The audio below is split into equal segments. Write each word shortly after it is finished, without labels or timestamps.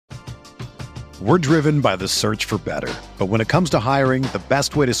We're driven by the search for better. But when it comes to hiring, the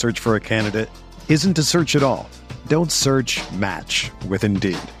best way to search for a candidate isn't to search at all. Don't search, match with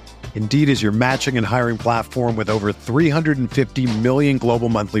Indeed. Indeed is your matching and hiring platform with over 350 million global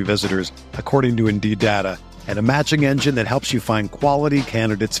monthly visitors, according to Indeed data, and a matching engine that helps you find quality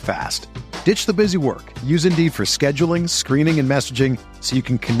candidates fast. Ditch the busy work. Use Indeed for scheduling, screening, and messaging so you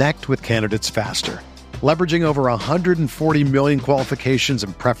can connect with candidates faster. Leveraging over 140 million qualifications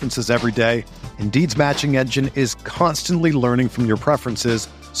and preferences every day, Indeed's matching engine is constantly learning from your preferences,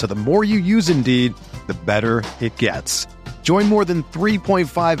 so the more you use Indeed, the better it gets. Join more than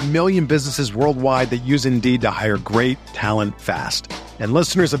 3.5 million businesses worldwide that use Indeed to hire great talent fast. And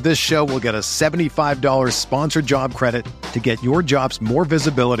listeners of this show will get a $75 sponsored job credit to get your jobs more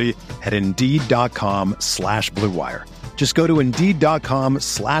visibility at Indeed.com/Blue Wire. Just go to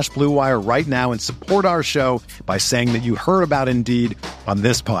Indeed.com/Blue Wire right now and support our show by saying that you heard about Indeed on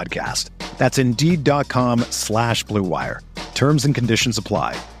this podcast. That's Indeed.com/Blue Wire. Terms and conditions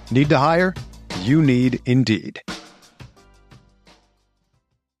apply. Need to hire? You need Indeed.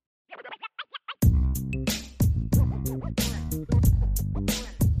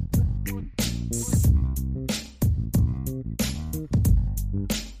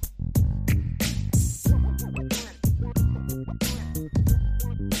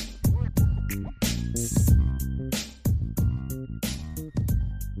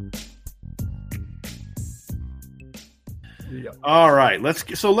 All right, let's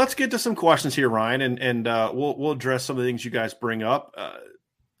get to some questions here, Ryan, and we'll address some of the things you guys bring up.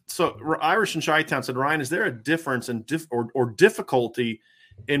 So Irish and Chi-Town said, Ryan, is there a difference in difficulty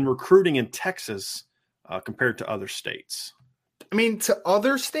in recruiting in Texas compared to other states? I mean, to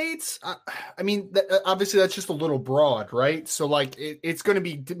other states, obviously that's just a little broad, right? So like it's going to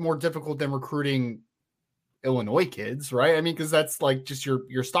be more difficult than recruiting Illinois kids, right? I mean, because that's like just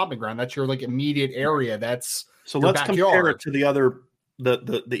your stopping ground. That's your like immediate area. That's so let's compare it to the other,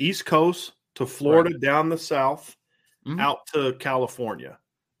 the East Coast, to Florida, right, down the south, out to California,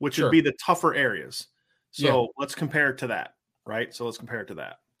 which would be the tougher areas. So let's compare it to that, right? So let's compare it to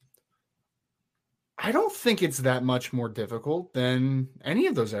that. I don't think it's that much more difficult than any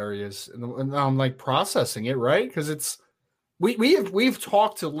of those areas. And I'm like processing it, right? Because it's we've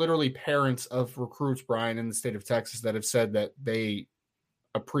talked to literally parents of recruits, Brian, in the state of Texas that have said that they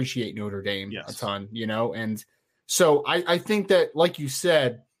appreciate Notre Dame a ton, you know? And so I think that, like you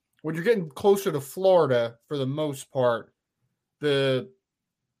said, when you're getting closer to Florida, for the most part, the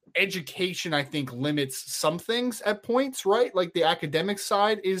education, I think, limits some things at points, right? Like the academic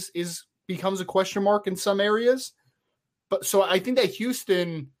side becomes a question mark in some areas. But so I think that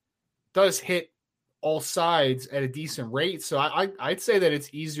Houston does hit all sides at a decent rate. So I'd say that it's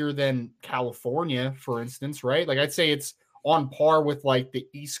easier than California, for instance, right? Like I'd say it's on par with like the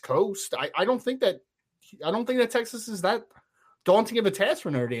East Coast. I don't think that Texas is that daunting of a task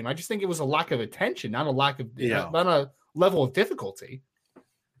for Notre Dame. I just think it was a lack of attention, not a lack of not a level of difficulty.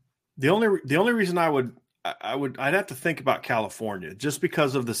 The only reason I'd have to think about California, just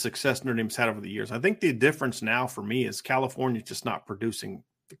because of the success Notre Dame's had over the years. I think the difference now for me is California's just not producing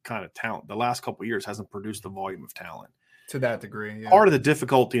the kind of talent. The last couple of years hasn't produced the volume of talent to that degree. Yeah. Part of the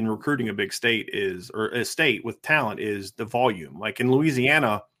difficulty in recruiting a big state or a state with talent is the volume. Like in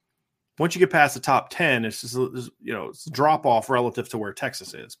Louisiana, once you get past the top 10, it's just, it's a drop off relative to where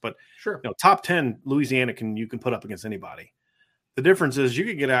Texas is. But sure, top 10, Louisiana you can put up against anybody. The difference is you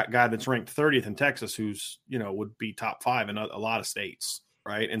could get a guy that's ranked 30th in Texas who's, would be top 5 in a lot of states,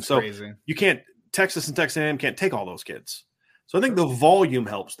 right? And so crazy. Texas and Texas A&M can't take all those kids. So I think the volume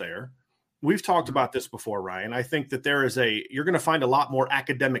helps there. We've talked about this before, Ryan. I think that you're going to find a lot more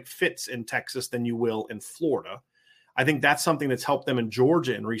academic fits in Texas than you will in Florida. I think that's something that's helped them in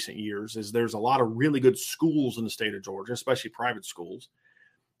Georgia in recent years, is there's a lot of really good schools in the state of Georgia, especially private schools.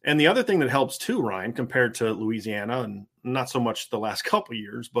 And the other thing that helps too, Ryan, compared to Louisiana, and not so much the last couple of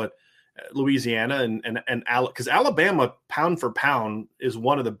years, but Louisiana and because Alabama, pound for pound, is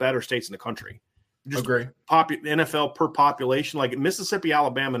one of the better states in the country. Just agree. NFL per population, like Mississippi,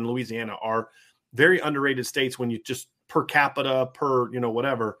 Alabama, and Louisiana are very underrated states when you just per capita, per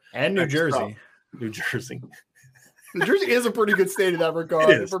whatever. And New Jersey. New Jersey is a pretty good state in that regard,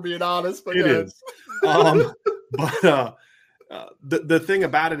 if we're being honest. But it is. But the thing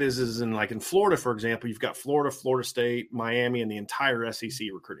about it is in Florida, for example, you've got Florida, Florida State, Miami, and the entire SEC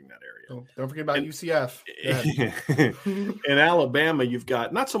recruiting that area. Don't forget about UCF. In Alabama, you've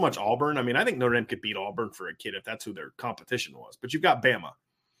got not so much Auburn. I mean, I think Notre Dame could beat Auburn for a kid if that's who their competition was. But you've got Bama.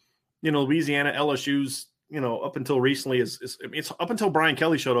 Louisiana, LSU's, up until recently it's up until Brian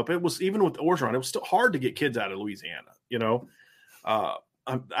Kelly showed up. It was, even with Orgeron, it was still hard to get kids out of Louisiana.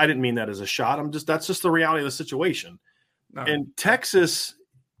 I didn't mean that as a shot. That's just the reality of the situation. No. And Texas,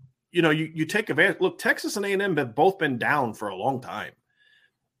 you take advantage. Look, Texas and A&M have both been down for a long time.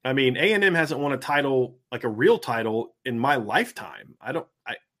 I mean, A&M hasn't won a title, like a real title, in my lifetime.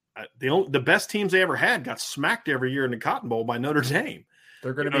 The best teams they ever had got smacked every year in the Cotton Bowl by Notre Dame.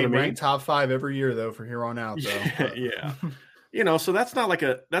 They're going to be ranked top 5 every year, though, from here on out, though. Yeah. So that's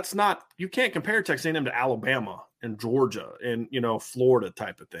not you can't compare Texas A&M to Alabama and Georgia and, Florida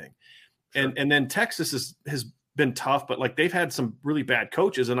type of thing. Sure. And then Texas has been tough, but like they've had some really bad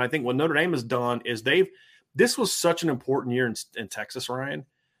coaches. And I think what Notre Dame has done is this was such an important year in Texas, Ryan,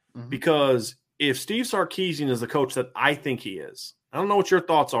 because if Steve Sarkisian is the coach that I think he is, I don't know what your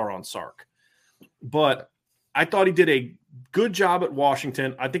thoughts are on Sark, but I thought he did a good job at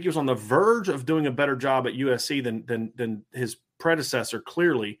Washington. I think he was on the verge of doing a better job at USC than his predecessor.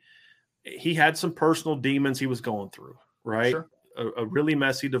 Clearly, he had some personal demons he was going through, right? Sure. A really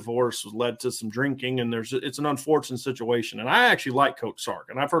messy divorce led to some drinking, and it's an unfortunate situation. And I actually like Coach Sark,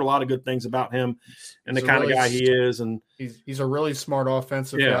 and I've heard a lot of good things about him and the kind of guy he is. And he's a really smart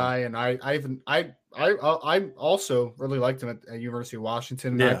offensive guy. And I also really liked him at University of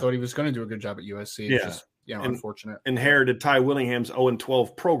Washington. And I thought he was going to do a good job at USC. It's just, unfortunate. Inherited Ty Willingham's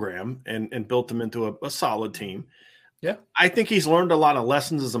 0-12 program and built him into a solid team. Yeah. I think he's learned a lot of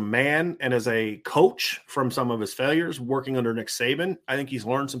lessons as a man and as a coach from some of his failures working under Nick Saban. I think he's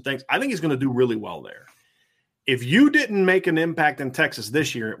learned some things. I think he's going to do really well there. If you didn't make an impact in Texas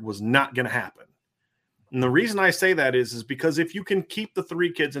this year, it was not going to happen. And the reason I say that is because if you can keep the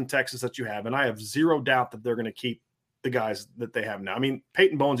 3 kids in Texas that you have, and I have zero doubt that they're going to keep the guys that they have now. I mean,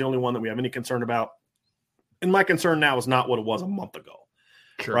 Peyton Bowen's the only one that we have any concern about. And my concern now is not what it was a month ago.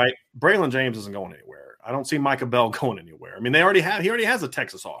 Sure. Right? Braylon James isn't going anywhere. I don't see Micah Bell going anywhere. I mean, he already has a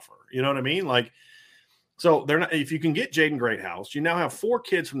Texas offer. You know what I mean? Like, so they're not. If you can get Jaden Greathouse, you now have 4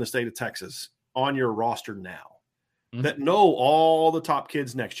 kids from the state of Texas on your roster now that know all the top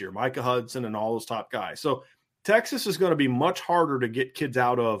kids next year, Micah Hudson and all those top guys. So Texas is going to be much harder to get kids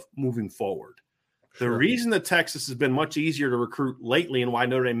out of moving forward. Sure. The reason that Texas has been much easier to recruit lately and why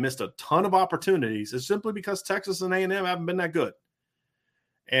Notre Dame missed a ton of opportunities is simply because Texas and A&M haven't been that good,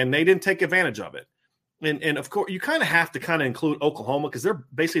 and they didn't take advantage of it. And of course, you kind of have to include Oklahoma because they're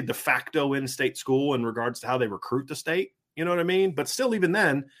basically de facto in-state school in regards to how they recruit the state. You know what I mean? But still, even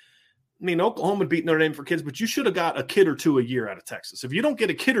then, I mean, Oklahoma beat Notre Dame for kids, but you should have got a kid or 2 a year out of Texas. If you don't get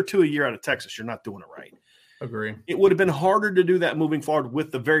a kid or 2 a year out of Texas, you're not doing it right. Agree. It would have been harder to do that moving forward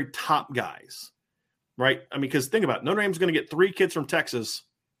with the very top guys, right? I mean, because think about it, Notre Dame's going to get 3 kids from Texas.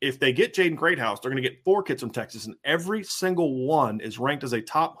 If they get Jaden Greathouse, they're going to get 4 kids from Texas, and every single one is ranked as a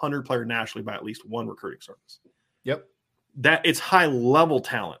top 100 player nationally by at least one recruiting service. Yep. That it's high-level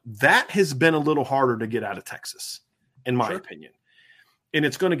talent. That has been a little harder to get out of Texas, in my opinion. And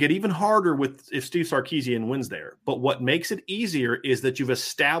it's going to get even harder if Steve Sarkisian wins there. But what makes it easier is that you've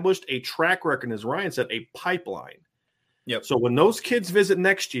established a track record, as Ryan said, a pipeline. Yep. So when those kids visit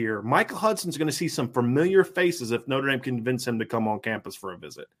next year, Michael Hudson's going to see some familiar faces if Notre Dame can convince him to come on campus for a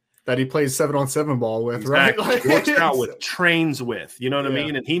visit. That he plays 7-on-7 ball with, exactly. Right? Works out with, trains with, you know what I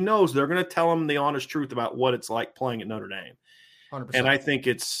mean? And he knows they're going to tell him the honest truth about what it's like playing at Notre Dame. 100%. And I think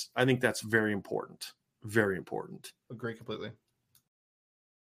that's very important. Very important. Agree completely.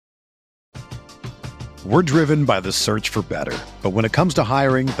 We're driven by the search for better. But when it comes to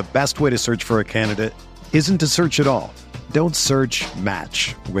hiring, the best way to search for a candidate isn't to search at all. Don't search,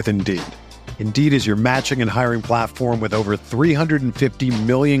 match with Indeed. Indeed is your matching and hiring platform with over 350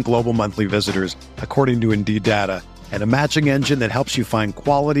 million global monthly visitors, according to Indeed data, and a matching engine that helps you find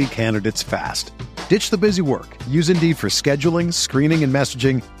quality candidates fast. Ditch the busy work. Use Indeed for scheduling, screening, and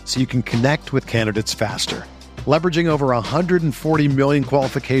messaging so you can connect with candidates faster. Leveraging over 140 million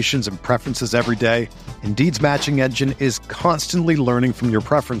qualifications and preferences every day, Indeed's matching engine is constantly learning from your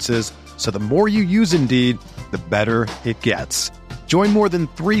preferences, so the more you use Indeed, the better it gets. Join more than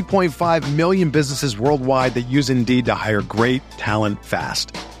 3.5 million businesses worldwide that use Indeed to hire great talent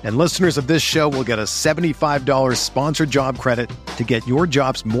fast. And listeners of this show will get a $75 sponsored job credit to get your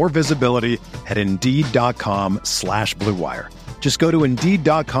jobs more visibility at Indeed.com/Blue Wire. Just go to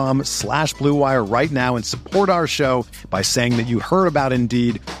Indeed.com/Blue Wire right now and support our show by saying that you heard about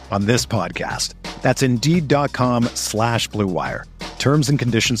Indeed on this podcast. That's Indeed.com/Blue Wire. Terms and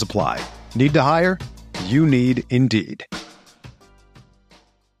conditions apply. Need to hire? You need Indeed.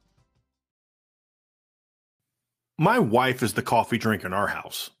 My wife is the coffee drinker in our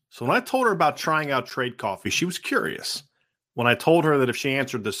house. So when I told her about trying out Trade Coffee, she was curious. When I told her that if she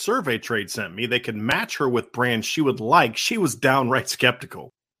answered the survey Trade sent me, they could match her with brands she would like, she was downright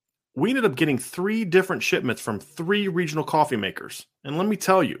skeptical. we ended up getting 3 different shipments from 3 regional coffee makers. And let me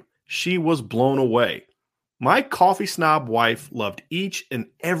tell you, she was blown away. My coffee snob wife loved each and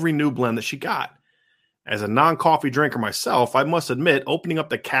every new blend that she got. As a non-coffee drinker myself, I must admit, opening up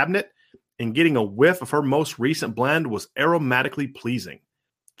the cabinet and getting a whiff of her most recent blend was aromatically pleasing.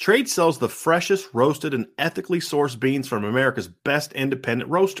 Trade sells the freshest roasted and ethically sourced beans from America's best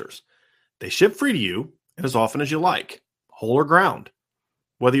independent roasters. They ship free to you and as often as you like, whole or ground.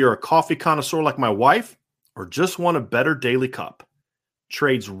 Whether you're a coffee connoisseur like my wife or just want a better daily cup,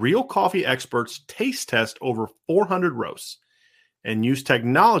 Trade's real coffee experts taste test over 400 roasts and use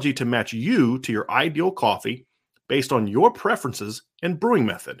technology to match you to your ideal coffee based on your preferences and brewing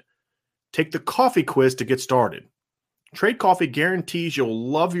method. Take the coffee quiz to get started. Trade Coffee guarantees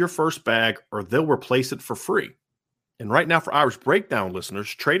you'll love your first bag or they'll replace it for free. And right now for Irish Breakdown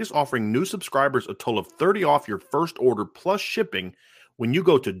listeners, Trade is offering new subscribers a total of $30 off your first order plus shipping when you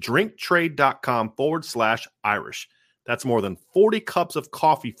go to drinktrade.com/Irish. That's more than 40 cups of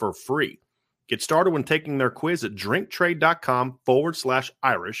coffee for free. Get started when taking their quiz at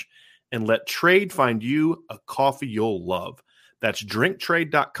drinktrade.com/Irish and let Trade find you a coffee you'll love. That's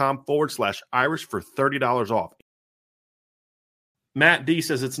drinktrade.com/Irish for $30 off. Matt D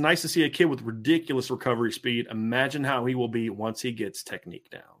says, it's nice to see a kid with ridiculous recovery speed. Imagine how he will be once he gets technique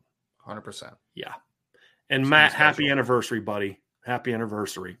down. 100%. Yeah. And Matt, happy anniversary, buddy. Happy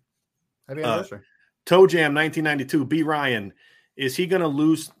anniversary. Happy anniversary. Toe Jam 1992, B. Ryan. Is he going to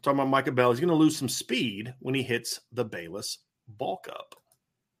lose, talking about Micah Bell, he's going to lose some speed when he hits the Bayless bulk up?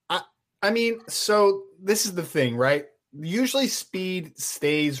 I mean, so this is the thing, right? Usually speed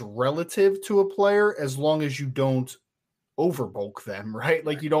stays relative to a player as long as you don't overbulk them, right?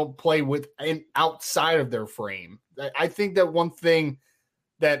 Like you don't play with and outside of their frame. I think that one thing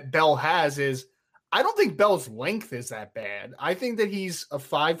that Bell has is I don't think Bell's length is that bad. I think that he's a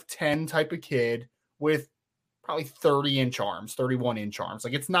 5'10 type of kid with probably 30-inch arms, 31-inch arms.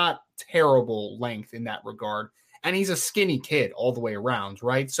 Like it's not terrible length in that regard. And he's a skinny kid all the way around,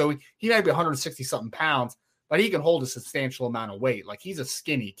 right? So he might be 160-something pounds, but he can hold a substantial amount of weight. Like he's a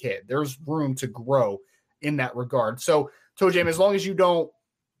skinny kid. There's room to grow in that regard. So, Toe Jam, as long as you don't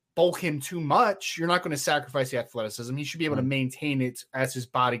bulk him too much, you're not going to sacrifice the athleticism. He should be able to maintain it as his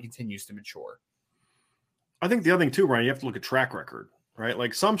body continues to mature. I think the other thing too, Ryan, you have to look at track record, right?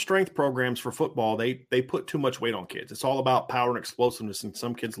 Like some strength programs for football, they put too much weight on kids. It's all about power and explosiveness, and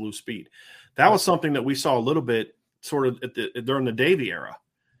some kids lose speed. That was something that we saw a little bit sort of during the Davey era,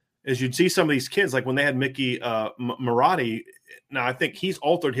 is you'd see some of these kids, like when they had Mickey Marotti. Now, I think he's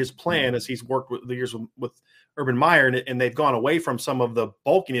altered his plan as he's worked with the years with Urban Meyer, and they've gone away from some of the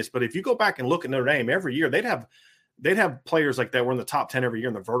bulkiness. But if you go back and look at Notre Dame, every year they'd have players like that were in the top 10 every year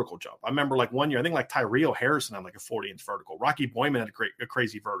in the vertical jump. I remember like one year, I think like Tyrell Harrison had like a 40-inch vertical. Rocky Boyman had a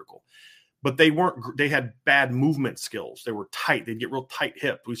crazy vertical. But they had bad movement skills. They were tight. They'd get real tight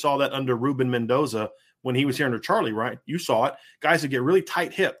hipped. We saw that under Ruben Mendoza when he was here under Charlie, right? You saw it. Guys that get really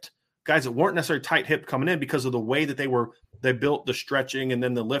tight hipped. Guys that weren't necessarily tight hipped coming in because of the way that they built the stretching and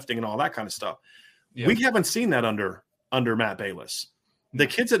then the lifting and all that kind of stuff. Yeah. We haven't seen that under Matt Bayless. The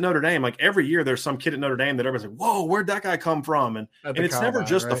kids at Notre Dame, like every year there's some kid at Notre Dame that everybody's like, whoa, where'd that guy come from? And it's never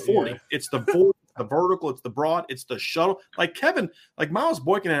just the 40. Yeah. It's the 40, the vertical, it's the broad, it's the shuttle. Like Miles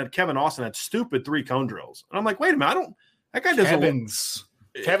Boykin and Kevin Austin had stupid 3-cone drills. And I'm like, wait a minute, that guy doesn't.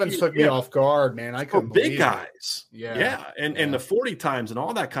 Kevin's took me off guard, man. I couldn't believe big guys. Yeah. And the 40 times and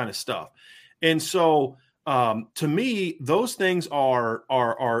all that kind of stuff. And so to me, those things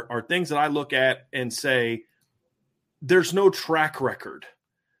are things that I look at and say, there's no track record,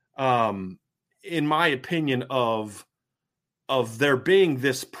 in my opinion, of there being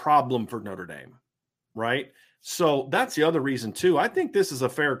this problem for Notre Dame, right? So that's the other reason too. I think this is a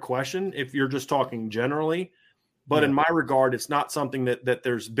fair question if you're just talking generally, but in my regard, it's not something that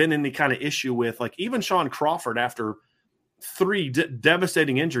there's been any kind of issue with. Like even Sean Crawford, after 3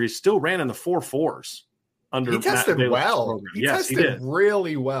 devastating injuries, still ran in the 4.4s. He tested well. He tested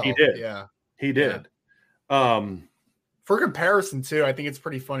really well. He did. Yeah, he did. For comparison, too, I think it's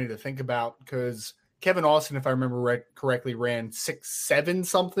pretty funny to think about because Kevin Austin, if I remember correctly, ran 6'7"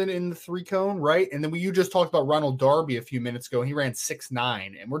 something in the 3-cone, right? And then you just talked about Ronald Darby a few minutes ago, and he ran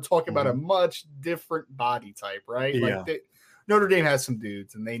 6'9", and we're talking about a much different body type, right? Yeah. Like Notre Dame has some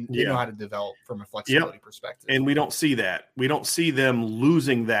dudes, and they know how to develop from a flexibility perspective. And we don't see that. We don't see them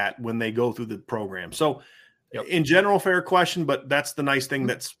losing that when they go through the program. So, in general, fair question, but that's the nice thing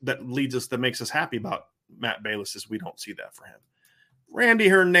that makes us happy about Matt Bayless is we don't see that for him. Randy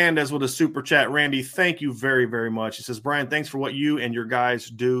Hernandez with a super chat. Randy, thank you very, very much. He says, Brian, thanks for what you and your guys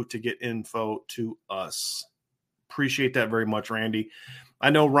do to get info to us. Appreciate that very much, Randy. I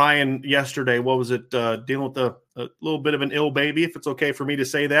know Ryan yesterday, what was it, dealing with a little bit of an ill baby, if it's okay for me to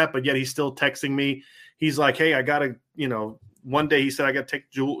say that, but yet he's still texting me. He's like, hey, I got to, one day he said, I got to take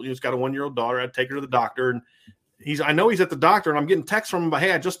Jewel. He's got a 1-year-old daughter. I'd take her to the doctor. And I know he's at the doctor, and I'm getting texts from him, but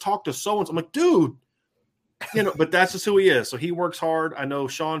hey, I just talked to so-and-so. I'm like, dude, but that's just who he is. So he works hard. I know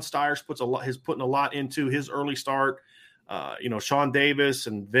Sean Stiers is putting a lot into his early start. Sean Davis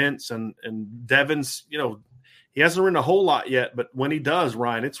and Vince and Devins, he hasn't written a whole lot yet, but when he does,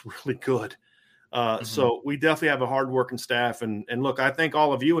 Ryan, it's really good. So we definitely have a hardworking staff. And look, I thank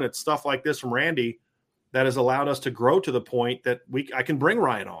all of you, and it's stuff like this from Randy that has allowed us to grow to the point that I can bring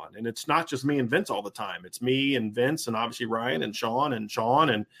Ryan on. And it's not just me and Vince all the time. It's me and Vince and obviously Ryan and Sean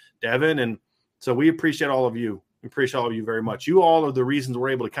and Devin. And so we appreciate all of you. We appreciate all of you very much. You all are the reasons we're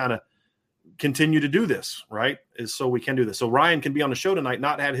able to kind of continue to do this, right? Is so we can do this. So Ryan can be on the show tonight,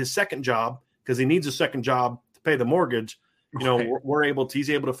 not had his second job because he needs a second job to pay the mortgage. He's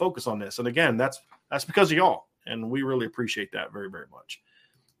able to focus on this. And again, that's because of y'all. And we really appreciate that very, very much.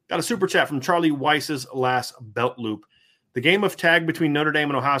 Got a super chat from Charlie Weiss's last belt loop. The game of tag between Notre Dame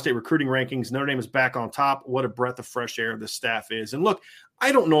and Ohio State recruiting rankings. Notre Dame is back on top. What a breath of fresh air this staff is. And look,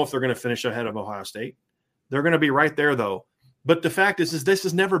 I don't know if they're going to finish ahead of Ohio State. They're going to be right there, though. But the fact is this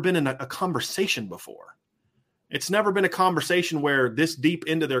has never been a conversation before. It's never been a conversation where this deep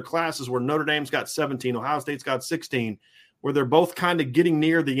into their classes where Notre Dame's got 17, Ohio State's got 16, where they're both kind of getting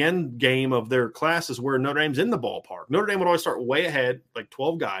near the end game of their classes where Notre Dame's in the ballpark. Notre Dame would always start way ahead, like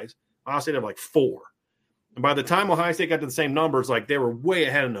 12 guys. Ohio State have like 4. And by the time Ohio State got to the same numbers, like they were way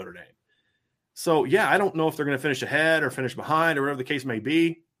ahead of Notre Dame. So, yeah, I don't know if they're going to finish ahead or finish behind or whatever the case may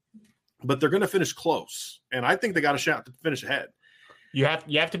be, but they're going to finish close. And I think they got a shot to finish ahead. You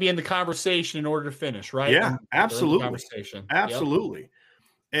have to be in the conversation in order to finish, right? Yeah, absolutely. Conversation. Absolutely. Yep.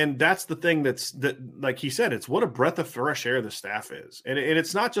 And that's the thing that, like he said, it's what a breath of fresh air the staff is. And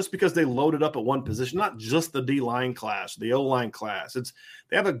it's not just because they loaded up at one position, not just the D-line class, the O-line class.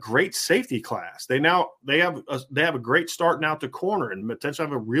 They have a great safety class. They have a great start now to corner and potentially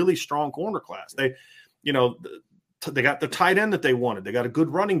have a really strong corner class. They got the tight end that they wanted. They got a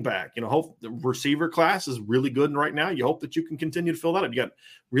good running back. Hope the receiver class is really good right now. You hope that you can continue to fill that up. You got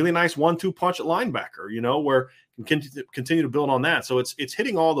really nice 1-2 punch at linebacker, where you can continue to build on that. So it's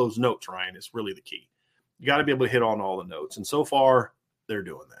hitting all those notes, Ryan, is really the key. You got to be able to hit on all the notes. And so far, they're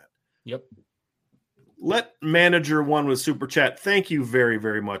doing that. Yep. Let Manager One with Super Chat. Thank you very,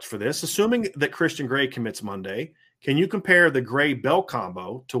 very much for this. Assuming that Christian Gray commits Monday, can you compare the Gray-Bell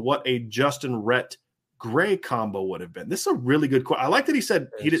combo to what a Justin Rhett Gray combo would have been? This is a really good question. I like that he said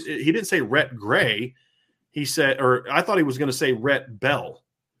he didn't say Rhett Gray. He said, or I thought he was going to say Rhett Bell,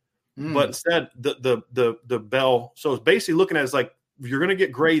 but instead the Bell. So it's basically looking at it as like you're going to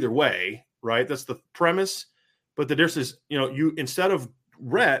get Gray either way, right? That's the premise. But the difference is, you instead of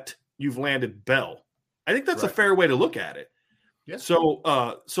Rhett, you've landed Bell. I think that's a fair way to look at it. Yeah. So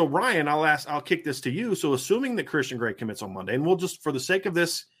Ryan, I'll kick this to you. So assuming that Christian Gray commits on Monday, and we'll just for the sake of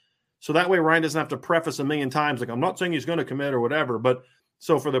this. So that way Ryan doesn't have to preface a million times, like I'm not saying he's going to commit or whatever. But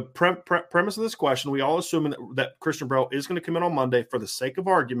so for the premise of this question, we all assume that Christian Bell is going to commit on Monday for the sake of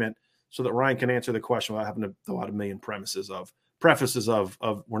argument so that Ryan can answer the question without having to throw out a million prefaces of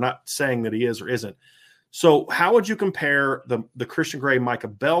we're not saying that he is or isn't. So how would you compare the Christian Gray Micah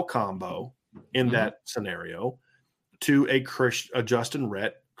Bell combo in that scenario to a Justin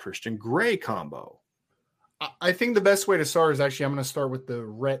Rhett Christian Gray combo? I think the best way to start is actually I'm going to start with the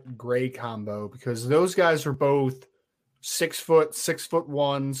Rhett Gray combo because those guys are both 6 foot,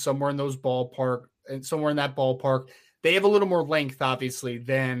 6'1", somewhere in those ballpark, and somewhere in that ballpark. They have a little more length, obviously,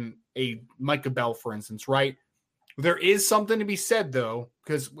 than a Micah Bell, for instance, right? There is something to be said, though,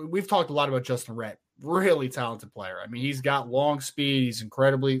 because we've talked a lot about Justin Rhett. Really talented player. I mean, he's got long speed.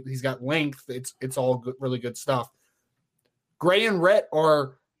 He's got length. It's all good, really good stuff. Gray and Rhett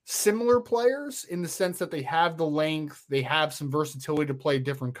are similar players in the sense that they have the length, they have some versatility to play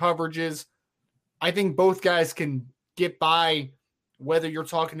different coverages. I think both guys can get by whether you're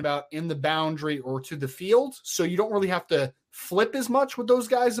talking about in the boundary or to the field. So you don't really have to flip as much with those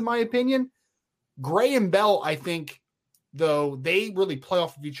guys, in my opinion. Gray and Bell, I think, though, they really play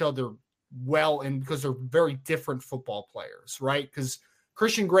off of each other well, and because they're very different football players, right? Because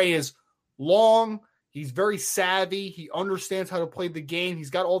Christian Gray is long, he's very savvy, he understands how to play the game, he's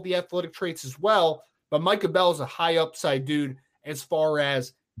got all the athletic traits as well, but Micah Bell is a high upside dude as far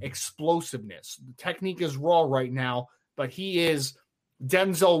as explosiveness. The technique is raw right now, but he is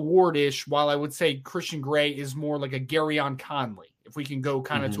Denzel Ward-ish, while I would say Christian Gray is more like a Garyon Conley, if we can go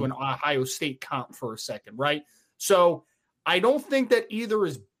kind of to an Ohio State comp for a second, right? So I don't think that either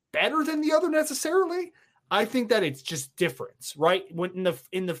is better than the other necessarily. I think that it's just difference, right? When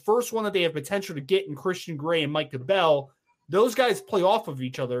in the first one that they have potential to get in Christian Gray and Micah Bell, those guys play off of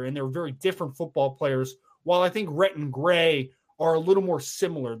each other and they're very different football players. While I think Rhett and Gray are a little more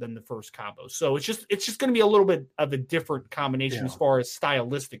similar than the first combo. So it's just going to be a little bit of a different combination as far as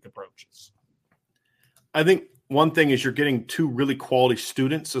stylistic approaches. I think one thing is you're getting two really quality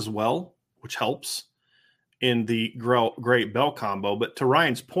students as well, which helps in the Gray Bell combo. But to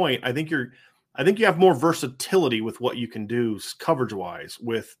Ryan's point, I think you have more versatility with what you can do coverage wise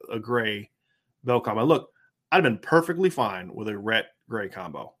with a Gray Bell combo. Look, I'd have been perfectly fine with a Rhett Gray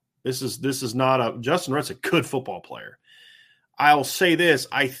combo. This is not Justin Rhett's a good football player. I'll say this.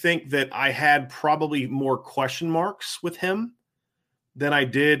 I think that I had probably more question marks with him than I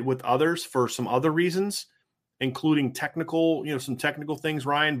did with others for some other reasons, including technical, some technical things,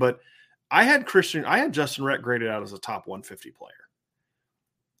 Ryan. But I had Justin Rhett graded out as a top 150 player.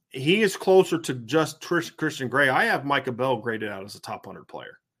 He is closer to just Christian Gray. I have Micah Bell graded out as a top 100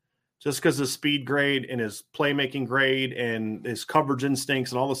 player just because his speed grade and his playmaking grade and his coverage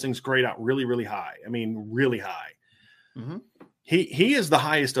instincts and all those things grade out really, really high. I mean, really high. Mm-hmm. He is the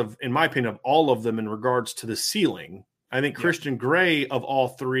highest in my opinion, of all of them in regards to the ceiling. I think Christian Gray of all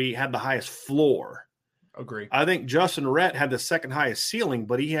three had the highest floor. Agree. I think Justin Rhett had the second highest ceiling,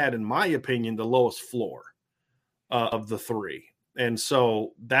 but he had, in my opinion, the lowest floor of the three. And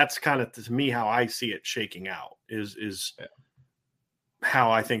so that's kind of, to me, how I see it shaking out is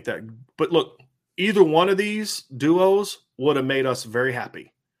how I think that. But look, either one of these duos would have made us very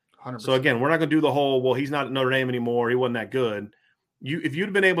happy. 100%. So again, we're not going to do the whole, well, he's not at Notre Dame anymore, he wasn't that good. If you'd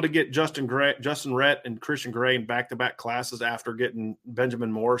have been able to get Justin Rhett and Christian Gray in back-to-back classes after getting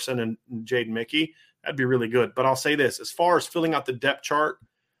Benjamin Morrison and Jaden Mickey, that'd be really good. But I'll say this, as far as filling out the depth chart,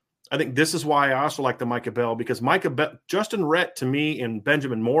 I think this is why I also like the Micah Bell, because Justin Rhett to me and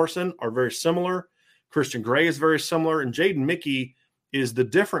Benjamin Morrison are very similar. Christian Gray is very similar, and Jaden Mickey is the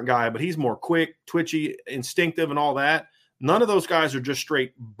different guy, but he's more quick, twitchy, instinctive, and all that. None of those guys are just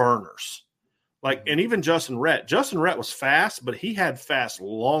straight burners. And even Justin Rhett was fast, but he had fast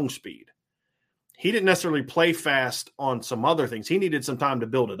long speed. He didn't necessarily play fast on some other things. He needed some time to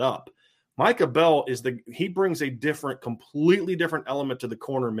build it up. Micah Bell he brings a completely different element to the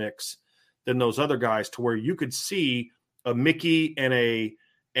corner mix than those other guys, to where you could see a Mickey and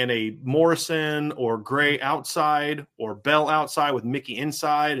a Morrison or Gray outside, or Bell outside with Mickey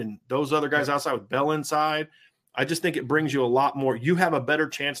inside, and those other guys outside with Bell inside. I just think it brings you a lot more. You have a better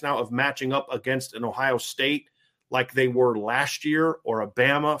chance now of matching up against an Ohio State like they were last year, or a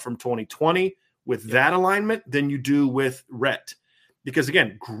Bama from 2020 with that alignment than you do with Rhett. Because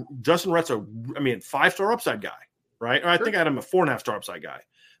again, Justin Rhett's a 5-star upside guy, right? Or I think I had him a 4.5-star upside guy,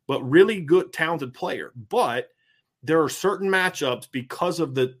 but really good, talented player. But there are certain matchups, because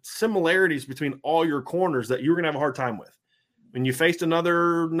of the similarities between all your corners, that you're going to have a hard time with. When you faced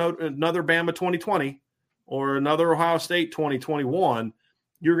another Bama 2020 or another Ohio State 2021,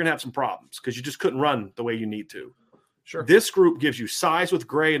 you're going to have some problems because you just couldn't run the way you need to. Sure. This group gives you size with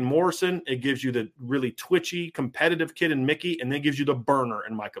Gray and Morrison. It gives you the really twitchy, competitive kid in Mickey, and then gives you the burner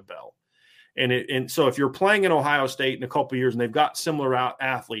in Micah Bell. And so if you're playing in Ohio State in a couple of years and they've got similar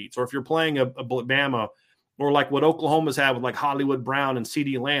athletes, or if you're playing a Bama, or like what Oklahoma's had with like Hollywood Brown and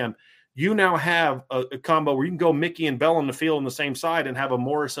CeeDee Lamb, you now have a combo where you can go Mickey and Bell on the field on the same side and have a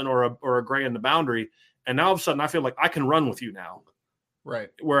Morrison or a Gray in the boundary. And now all of a sudden I feel like I can run with you now. Right.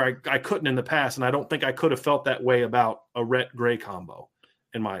 Where I couldn't in the past. And I don't think I could have felt that way about a Rhett Gray combo,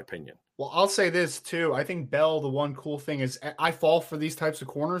 in my opinion. Well, I'll say this too. I think Bell, the one cool thing is I fall for these types of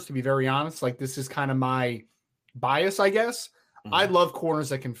corners, to be very honest. Like, this is kind of my bias, I guess. Mm-hmm. I love corners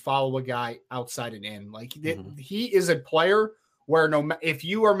that can follow a guy outside and in. Like, he is a player where if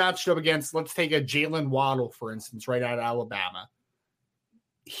you are matched up against, let's take a Jalen Waddle, for instance, right out of Alabama.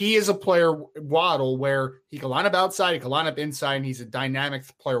 He is a player, Waddle, where he can line up outside, he can line up inside, and he's a dynamic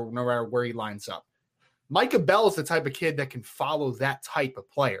player no matter where he lines up. Micah Bell is the type of kid that can follow that type of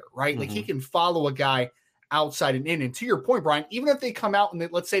player, right? Like, he can follow a guy outside and in. And to your point, Brian, even if they come out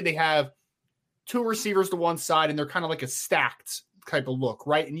and let's say they have two receivers to one side and they're kind of like a stacked type of look,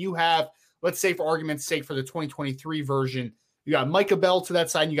 right? And you have, let's say for argument's sake, for the 2023 version, you got Micah Bell to that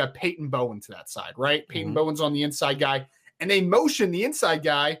side and you got Peyton Bowen to that side, right? Peyton Bowen's on the inside guy. And they motion the inside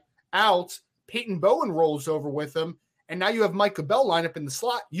guy out. Peyton Bowen rolls over with him. And now you have Micah Bell line up in the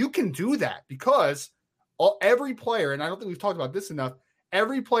slot. You can do that because every player, and I don't think we've talked about this enough,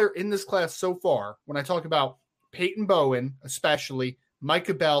 every player in this class so far, when I talk about Peyton Bowen, especially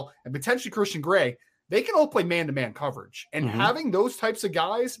Micah Bell, and potentially Christian Gray, they can all play man-to-man coverage. And having those types of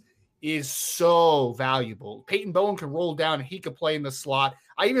guys is so valuable. Peyton Bowen can roll down and he could play in the slot.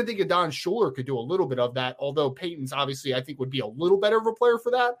 I even think Adon Schuler could do a little bit of that, although Peyton's obviously, I think, would be a little better of a player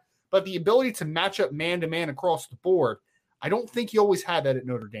for that. But the ability to match up man-to-man across the board, I don't think you always had that at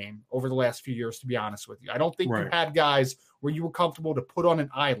Notre Dame over the last few years, to be honest with you. I don't think you had guys where you were comfortable to put on an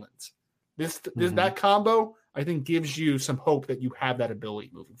island. That combo, I think, gives you some hope that you have that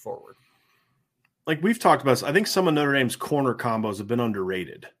ability moving forward. Like we've talked about, I think some of Notre Dame's corner combos have been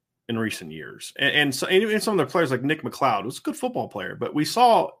underrated in recent years. And even some of their players like Nick McLeod was a good football player, but we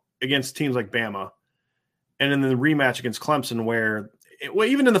saw against teams like Bama and in the rematch against Clemson where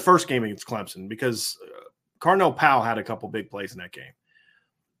even in the first game against Clemson, because Carnell Powell had a couple big plays in that game.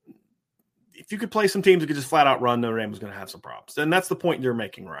 If you could play some teams that could just flat out run, Notre Dame was going to have some problems. And that's the point you're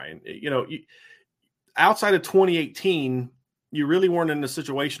making, Ryan. Outside of 2018, you really weren't in a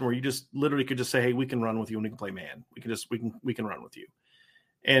situation where you just literally could just say, hey, we can run with you and we can play man. We can run with you.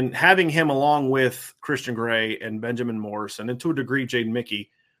 And having him along with Christian Gray and Benjamin Morrison, and to a degree, Jaden Mickey,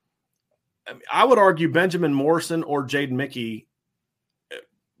 I would argue Benjamin Morrison or Jaden Mickey,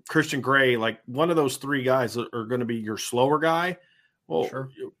 Christian Gray, like one of those three guys are going to be your slower guy. Well, sure.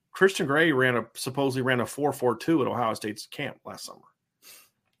 Christian Gray supposedly ran a 4.42 at Ohio State's camp last summer.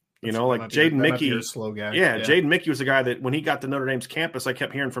 Like Jaden Mickey, slow guy. Yeah, Jaden Mickey was the guy that when he got to Notre Dame's campus, I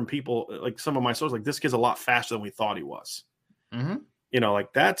kept hearing from people, like some of my sources, like this kid's a lot faster than we thought he was. Mm-hmm.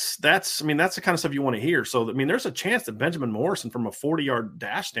 That's the kind of stuff you want to hear. So, there's a chance that Benjamin Morrison from a 40-yard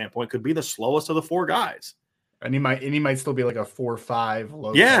dash standpoint could be the slowest of the four guys. And he might still be like a 4.5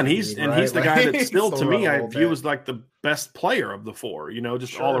 low. Yeah, and he's the guy that still to me I view as like the best player of the four,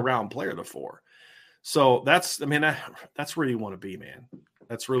 just all around player of the four. So that's where you want to be, man.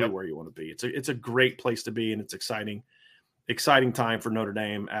 That's really where you want to be. It's a great place to be, and it's exciting time for Notre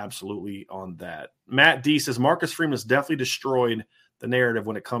Dame. Absolutely on that. Matt D says Marcus Freeman has definitely destroyed the narrative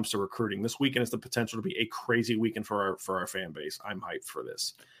when it comes to recruiting. This weekend has the potential to be a crazy weekend for our fan base. I'm hyped for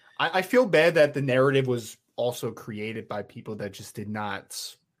this. I feel bad that the narrative was also created by people that just did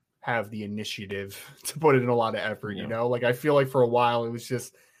not have the initiative to put in a lot of effort. Like I feel like for a while it was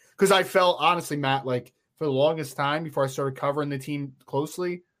just because I felt honestly, Matt, like for the longest time before I started covering the team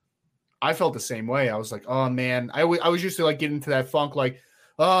closely, I felt the same way. I was like, oh man, I was used to like get into that funk, like,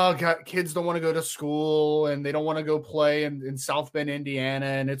 oh God, kids don't want to go to school and they don't want to go play in South Bend, Indiana,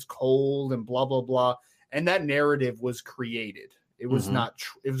 and it's cold and blah, blah, blah. And that narrative was created. It was not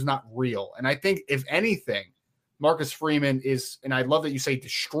real. And I think if anything, Marcus Freeman is, and I love that you say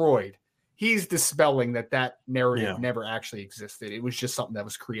destroyed, he's dispelling that narrative never actually existed. It was just something that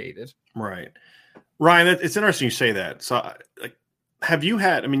was created. Right. Ryan, it's interesting you say that. So like, have you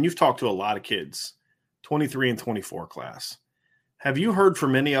had, you've talked to a lot of kids, 23 and 24 class. Have you heard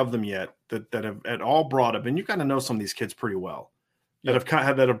from any of them yet that have at all brought up, and you kind of know some of these kids pretty well, that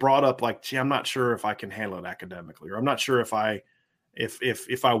have brought up like, gee, I'm not sure if I can handle it academically, or I'm not sure if I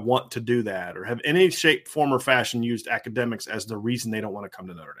want to do that, or have any shape, form, or fashion used academics as the reason they don't want to come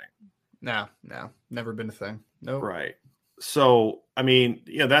to Notre Dame? No, never been a thing. No. Right. So,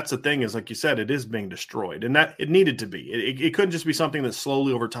 that's the thing is, like you said, it is being destroyed, and that it needed to be. It couldn't just be something that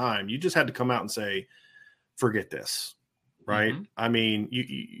slowly over time, you just had to come out and say, forget this. Right.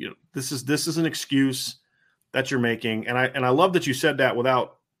 Mm-hmm. This is an excuse that you're making. And I love that you said that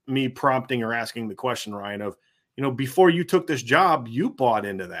without me prompting or asking the question, Ryan, of, before you took this job, you bought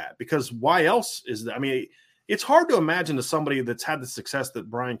into that, because why else is that? It's hard to imagine that somebody that's had the success that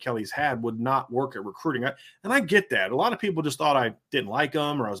Brian Kelly's had would not work at recruiting. And I get that. A lot of people just thought I didn't like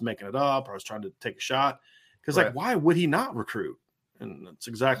him, or I was making it up, or I was trying to take a shot, because like, why would he not recruit? And that's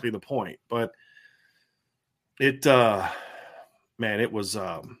exactly the point. But it was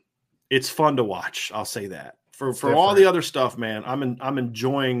it's fun to watch. I'll say that for all the other stuff, man. I'm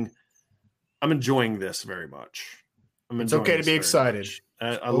enjoying this very much. It's okay to be excited.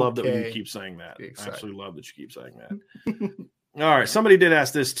 I love that you keep saying that. I absolutely love that you keep saying that. All right. Somebody did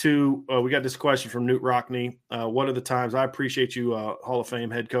ask this too. We got this question from Newt Rockney. What are the times? I appreciate you, Hall of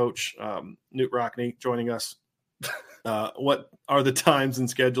Fame head coach, Newt Rockney, joining us. What are the times and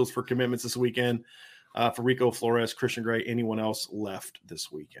schedules for commitments this weekend? For Rico Flores, Christian Gray, anyone else left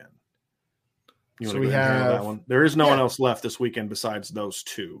this weekend? So we have that one. There is no one else left this weekend besides those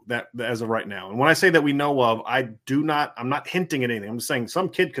two, that as of right now. And when I say that we know of, I'm not hinting at anything. I'm just saying some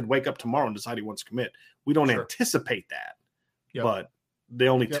kid could wake up tomorrow and decide he wants to commit. We don't anticipate that, but the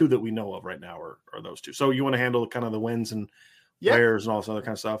only two that we know of right now are those two. So you want to handle kind of the wins and wheres and all this other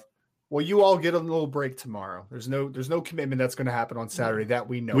kind of stuff? Well, you all get a little break tomorrow. There's no commitment that's going to happen on Saturday that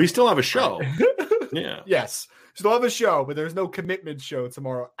we know. We still have a show. Right? Yeah. Yes. Still have a show, but there's no commitment show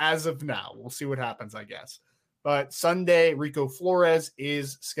tomorrow as of now. We'll see what happens, I guess. But Sunday, Rico Flores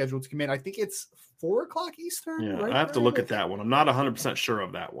is scheduled to come in. I think it's 4:00 Eastern. Yeah, right? I have to look at that one. I'm not 100% sure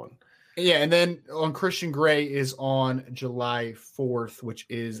of that one. Yeah, and then on Christian Gray is on July 4th, which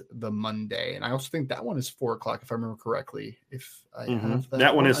is the Monday. And I also think that one is 4:00, if I remember correctly. If I have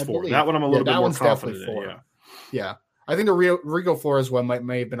that one is 4. That one I'm a little bit more confident in. Yeah. I think the Rico Flores one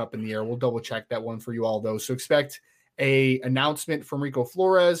may have been up in the air. We'll double check that one for you all, though. So expect a announcement from Rico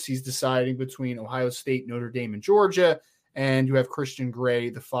Flores. He's deciding between Ohio State, Notre Dame, and Georgia. And you have Christian Gray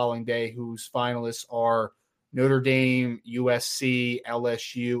the following day, whose finalists are Notre Dame, USC,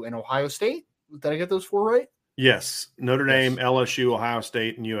 LSU, and Ohio State. Did I get those 4 right? Yes. Notre Dame, LSU, Ohio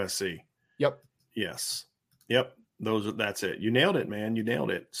State, and USC. Yep. Yes. Yep. That's it. You nailed it, man. You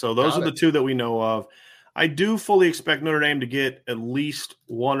nailed it. So those are the 2 that we know of. I do fully expect Notre Dame to get at least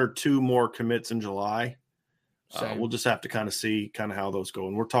 1 or 2 more commits in July. We'll just have to kind of see how those go.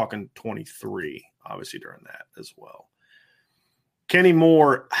 And we're talking 23, obviously, during that as well. Kenny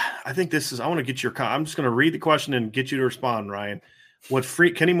Moore, I think I want to get your I'm just going to read the question and get you to respond, Ryan.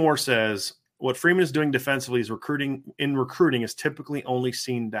 Kenny Moore says, what Freeman is doing defensively is recruiting is typically only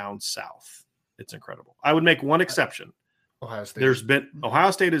seen down south. It's incredible. I would make one exception. Ohio State.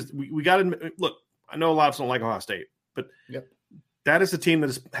 Ohio State is, we got to look, I know a lot of us don't like Ohio State, but that is a team that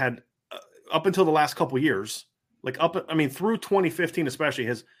has had up until the last couple of years, through 2015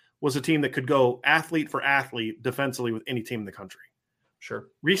 especially, was a team that could go athlete for athlete defensively with any team in the country. Sure.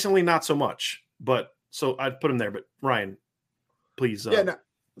 Recently, not so much, but so I'd put him there. But Ryan, please take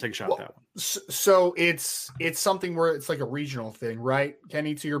a shot at that one. So it's something where it's like a regional thing, right,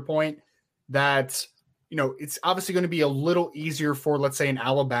 Kenny? To your point, that it's obviously going to be a little easier for, let's say, an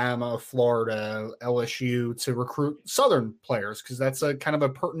Alabama, Florida, LSU to recruit Southern players because that's a kind of a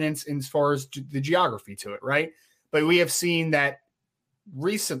pertinence as far as the geography to it, right? But we have seen that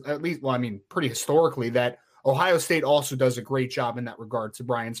pretty historically, that Ohio State also does a great job in that regard, to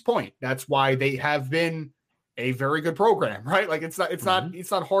Brian's point. That's why they have been a very good program, right? Like it's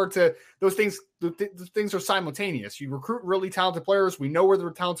not hard to, those things are simultaneous. You recruit really talented players. We know where the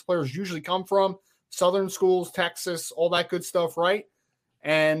talented players usually come from. Southern schools, Texas, all that good stuff, right?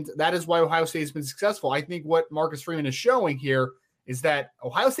 And that is why Ohio State has been successful. I think what Marcus Freeman is showing here is that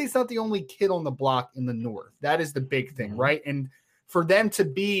Ohio State's not the only kid on the block in the North. That is the big thing, right? And for them to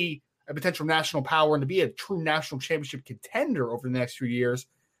be a potential national power and to be a true national championship contender over the next few years,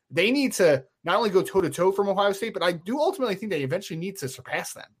 they need to not only go toe-to-toe from Ohio State, but I do ultimately think they eventually need to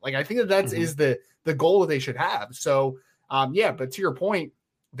surpass them. Like, I think that is the goal that they should have. So, but to your point,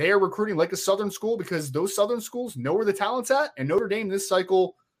 they are recruiting like a Southern school because those Southern schools know where the talent's at. And Notre Dame this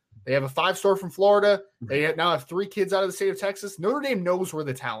cycle, they have a 5-star from Florida. They now have 3 kids out of the state of Texas. Notre Dame knows where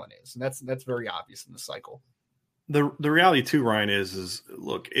the talent is, and that's very obvious in the cycle. The reality too, Ryan, is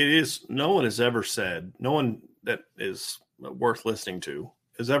look, no one that is worth listening to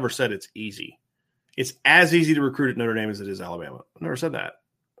has ever said it's easy. It's as easy to recruit at Notre Dame as it is Alabama. I've never said that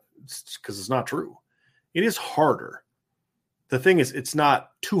because it's not true. It is harder. The thing is, it's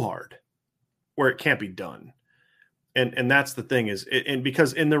not too hard where it can't be done. And that's the thing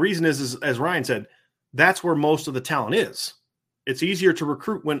and the reason is, as Ryan said, that's where most of the talent is. It's easier to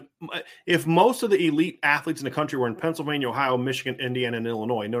recruit if most of the elite athletes in the country were in Pennsylvania, Ohio, Michigan, Indiana, and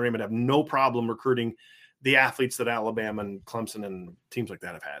Illinois, Notre Dame would have no problem recruiting the athletes that Alabama and Clemson and teams like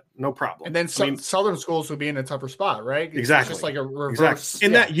that have had. No problem. And then Southern schools would be in a tougher spot, right? Exactly. It's just like a reverse. Exactly.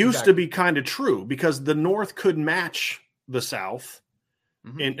 And that used to be kind of true because the North could match the South.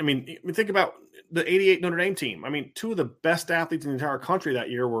 And think about the 88 Notre Dame team. 2 of the best athletes in the entire country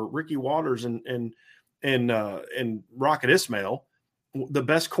that year were Ricky Waters and Rocket Ismail. The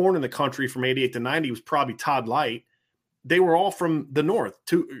best corner in the country from 88 to 90 was probably Todd Light. They were all from the North,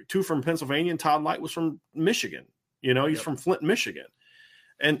 two from Pennsylvania, and Todd Light was from Michigan. He's from Flint, Michigan.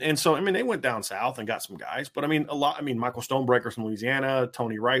 And so, they went down south and got some guys, but Michael Stonebreaker from Louisiana,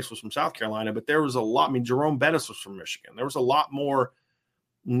 Tony Rice was from South Carolina, but there was a lot. Jerome Bettis was from Michigan. There was a lot more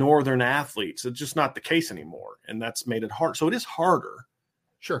Northern athletes. It's just not the case anymore. And that's made it hard. So it is harder.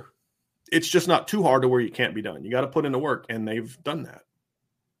 Sure. It's just not too hard to where you can't be done. You got to put in the work, and they've done that.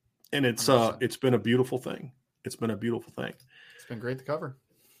 And it's been a beautiful thing. It's been a beautiful thing. It's been great to cover.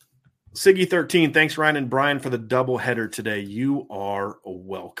 Siggy 13, thanks Ryan and Brian for the double header today. You are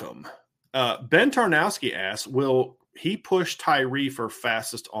welcome. Ben Tarnowski asks, will he push Tyree for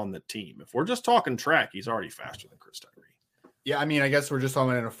fastest on the team? If we're just talking track, he's already faster than Chris Tyree. Yeah, I guess we're just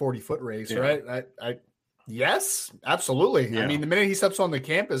talking in a 40-foot race, right? Yes, absolutely. Yeah. The minute he steps on the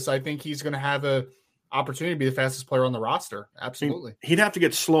campus, I think he's going to have a opportunity to be the fastest player on the roster. Absolutely. He'd have to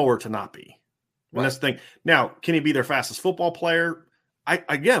get slower to not be. And that's the thing. Now, can he be their fastest football player?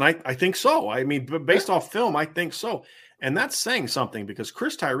 I think so. I mean, based off film, I think so. And that's saying something because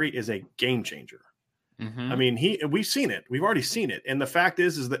Chris Tyree is a game changer. Mm-hmm. I mean, we've seen it. We've already seen it. And the fact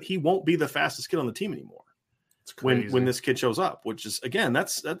is that he won't be the fastest kid on the team anymore when this kid shows up, which is, again,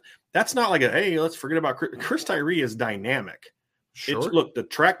 that's not like hey, let's forget about Chris Tyree is dynamic. Sure. Look, the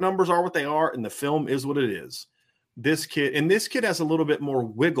track numbers are what they are, and the film is what it is. This kid has a little bit more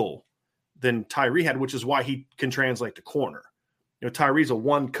wiggle than Tyree had, which is why he can translate to corner. You know, Tyree's a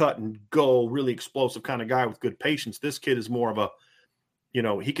one cut and go, really explosive kind of guy with good patience. This kid is more of a,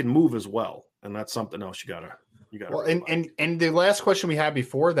 he can move as well, and that's something else you gotta. Well, and the last question we had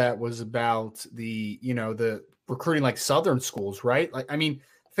before that was about the recruiting like Southern schools, right? Like, I mean,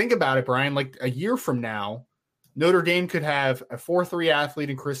 think about it, Brian. Like a year from now, Notre Dame could have a 4.3 athlete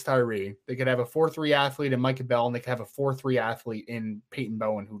in Chris Tyree. They could have a 4.3 athlete in Micah Bell, and they could have a 4.3 athlete in Peyton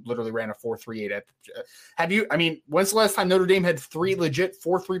Bowen, who literally ran a 4.38. When's the last time Notre Dame had 3 legit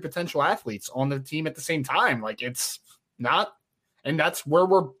 4.3 potential athletes on the team at the same time? Like, it's not, and that's where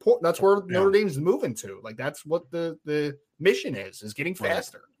Notre Dame's moving to. Like, that's what the mission is getting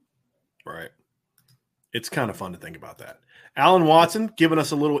faster. Right. It's kind of fun to think about that. Alan Watson giving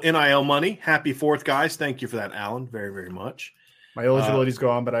us a little NIL money. Happy 4th, guys. Thank you for that, Alan, very, very much. My eligibility's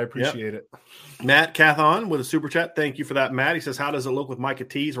gone, but I appreciate it. Matt Cathon with a super chat. Thank you for that, Matt. He says, how does it look with Micah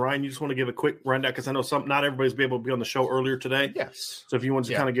Tees? Ryan, you just want to give a quick rundown because I know not everybody's been able to be on the show earlier today. Yes. So if you want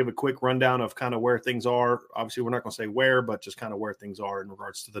to kind of give a quick rundown of kind of where things are, obviously we're not going to say where, but just kind of where things are in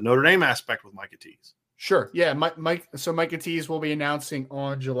regards to the Notre Dame aspect with Micah Tees. Sure. Yeah. Micah Tees will be announcing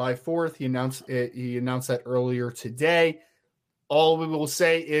on July 4th. He announced that earlier today. All we will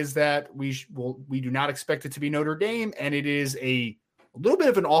say is that we do not expect it to be Notre Dame, and it is a little bit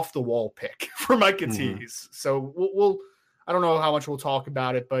of an off the wall pick for Micah Tees. So we'll I don't know how much we'll talk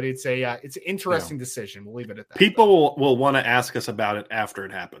about it, but it's an interesting decision. We'll leave it at that. People will want to ask us about it after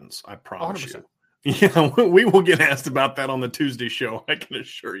it happens. I promise 100%. you. Yeah, we will get asked about that on the Tuesday show. I can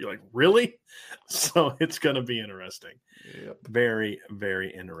assure you. Like, really? So it's going to be interesting. Yep. Very,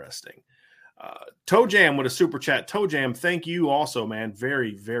 very interesting. Toe Jam with a super chat. Toe Jam, thank you also, man.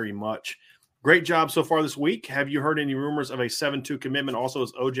 Very, very much. Great job so far this week. Have you heard any rumors of a 7-2 commitment? Also,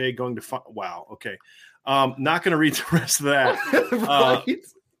 is OJ going to wow, okay. Not going to read the rest of that. Right?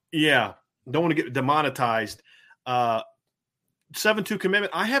 Yeah, don't want to get demonetized. 7-2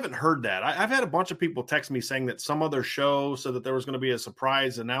 commitment. I haven't heard that. I've had a bunch of people text me saying that some other show said that there was going to be a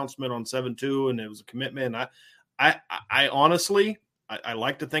surprise announcement on 7-2 and it was a commitment. I honestly, I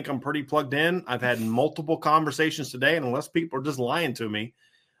like to think I'm pretty plugged in. I've had multiple conversations today, and unless people are just lying to me,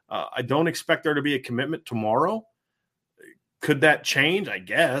 I don't expect there to be a commitment tomorrow. Could that change? I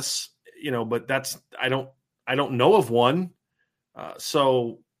guess, but I don't know of one.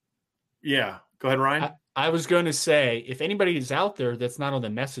 So yeah, go ahead, Ryan. I was going to say, if anybody is out there that's not on the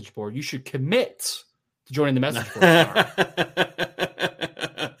message board, you should commit to joining the message board.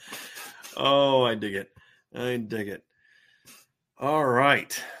 Oh, I dig it. All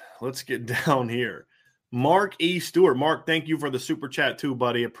right, let's get down here. Mark E. Stewart. Mark, thank you for the super chat too,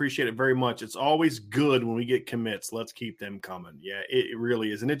 buddy. Appreciate it very much. It's always good when we get commits. Let's keep them coming. Yeah, it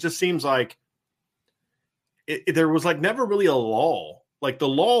really is. And it just seems like there was like never really a lull. Like the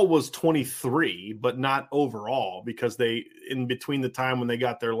lull was 23, but not overall because they, in between the time when they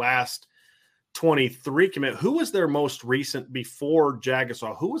got their last 23 commit, who was their most recent before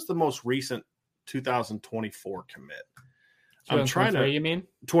Jagasaw? Who was the most recent 2024 commit? I'm trying to. You mean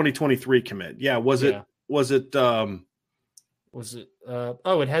 2023 commit? Yeah. Was it? It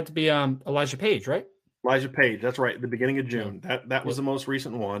had to be Elijah Page, right? Elijah Page. That's right. At the beginning of June. That was the most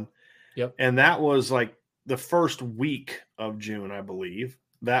recent one. Yep. And that was like the first week of June, I believe.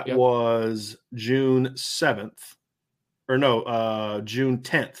 That was June 7th. Or no, June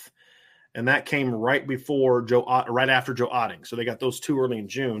 10th. And that came right before right after Joe Otting. So they got those two early in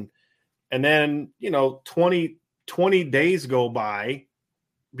June. And then, 20 days go by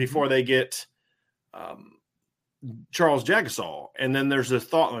before they get Charles Jagasaw. And then there's this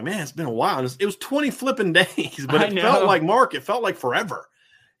thought, like, man, it's been a while. It was 20 flipping days, but it felt like it felt like forever,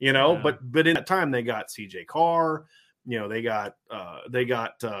 but in that time they got CJ Carr, they got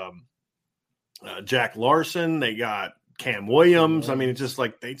Jack Larson, they got Cam Williams. I mean, it's just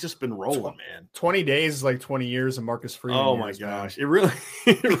like they just been rolling, man. 20 days is like 20 years of Marcus Freeman. Oh my gosh. Man. It really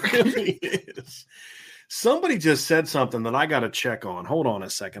is. Somebody just said something that I got to check on. Hold on a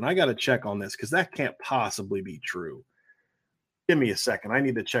second. I got to check on this because that can't possibly be true. Give me a second. I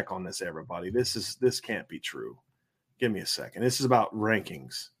need to check on this, everybody. This can't be true. Give me a second. This is about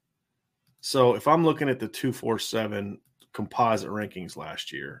rankings. So if I'm looking at the 247 composite rankings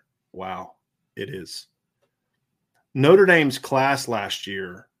last year, wow, it is. Notre Dame's class last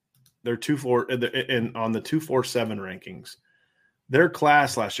year, they're 2-4 and on the 247 rankings. Their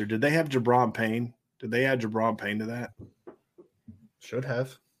class last year, did they have Jabron Payne? Did they add Jabron Payne to that? Should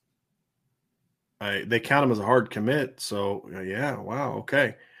have. They count him as a hard commit. So, yeah, wow,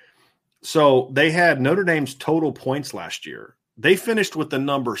 okay. So they had Notre Dame's total points last year. They finished with the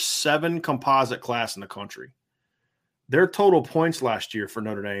number 7 composite class in the country. Their total points last year for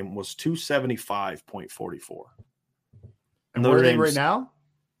Notre Dame was 275.44. And where are they right now?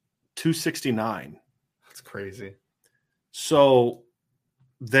 269. That's crazy. So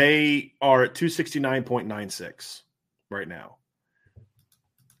they are at 269.96 right now.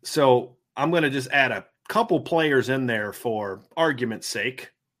 So I'm going to just add a couple players in there for argument's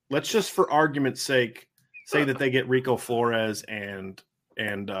sake. Let's just, for argument's sake, say that they get Rico Flores and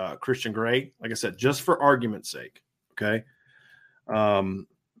Christian Gray. Like I said, just for argument's sake. Okay.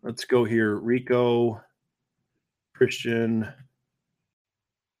 Let's go here. Rico, Christian.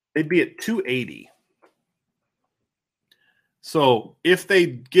 They'd be at 280. So if they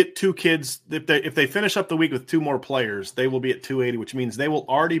get 2 kids, if they finish up the week with 2 more players, they will be at 280, which means they will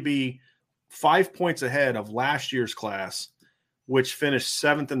already be 5 points ahead of last year's class, which finished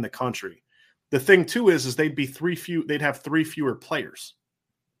 7th in the country. The thing too is they'd have 3 fewer players.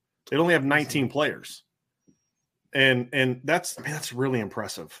 They'd only have 19 players. And that's really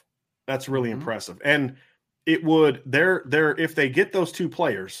impressive. That's really impressive. And it would if they get those 2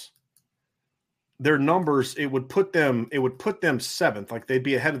 players, their numbers, it would put them 7th, like they'd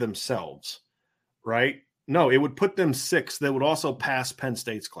be ahead of themselves, right? No, it would put them 6th. They would also pass Penn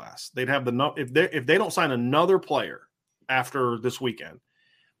State's class. They'd have if they don't sign another player after this weekend,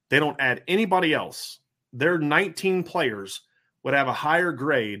 they don't add anybody else, their 19 players would have a higher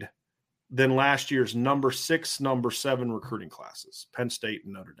grade than last year's number 6, number 7 recruiting classes, Penn State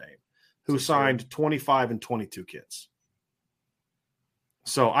and Notre Dame, who signed 25 and 22 kids.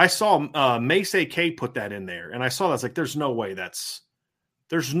 So I saw Mace K put that in there, and I saw that's like there's no way that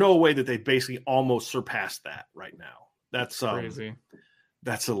they basically almost surpassed that right now. That's crazy.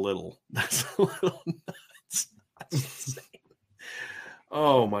 That's a little nuts. That's insane.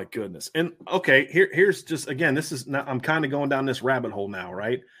 Oh my goodness. And okay, here's just again, this is not, I'm kind of going down this rabbit hole now,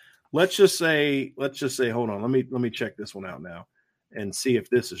 right? Let's just say, hold on, let me check this one out now and see if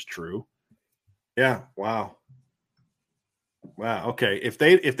this is true. Yeah, wow. Okay. If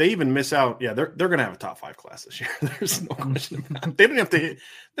they even miss out, yeah, they're gonna have a top 5 class this year. There's no question about it. They don't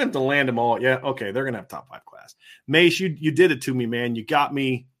have to land them all. Yeah, okay, they're gonna have a top 5 class. Mace, you did it to me, man. You got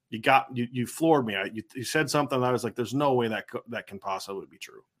me. You floored me. You said something that I was like, there's no way that can possibly be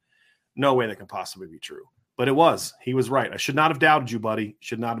true. No way that can possibly be true. But it was. He was right. I should not have doubted you, buddy.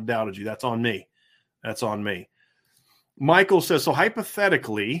 Should not have doubted you. That's on me. That's on me. Michael says, so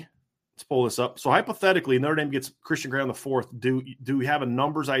hypothetically, let's pull this up. So hypothetically, Notre Dame gets Christian Gray on the 4th. Do we have a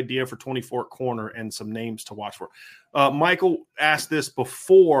numbers idea for 24 at corner and some names to watch for? Michael asked this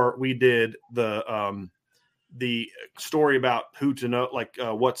before we did the story about who to know, like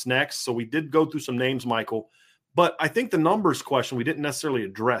what's next. So we did go through some names, Michael. But I think the numbers question we didn't necessarily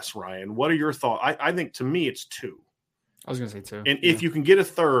address, Ryan. What are your thoughts? I think to me it's 2. I was going to say 2. And if you can get a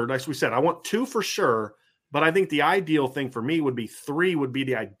 3rd, as we said, I want 2 for sure. But I think the ideal thing for me would be 3 would be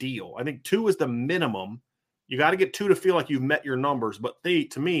the ideal. I think 2 is the minimum. You got to get 2 to feel like you've met your numbers. But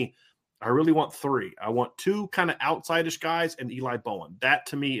to me, I really want 3. I want 2 kind of outside-ish guys and Eli Bowen. That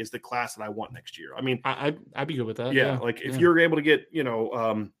to me is the class that I want next year. I mean, I'd be good with that. Yeah, like if you're able to get,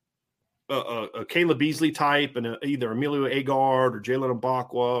 a Caleb Beasley type and either Emilio Agard or Jalen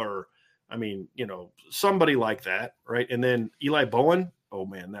Mbakwa or, somebody like that, right? And then Eli Bowen, oh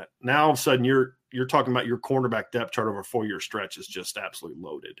man, that now all of a sudden you're talking about your cornerback depth chart over a 4-year stretch is just absolutely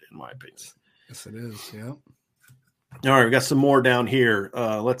loaded, in my opinion. Yes, it is. Yeah. All right, we got some more down here.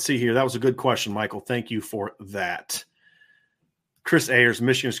 Let's see here. That was a good question, Michael. Thank you for that. Chris Ayers,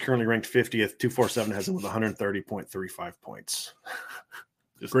 Michigan is currently ranked 50th. 247 has him with 130.35 points.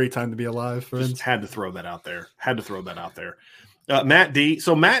 Great time to be alive, friends. Just had to throw that out there. Matt D.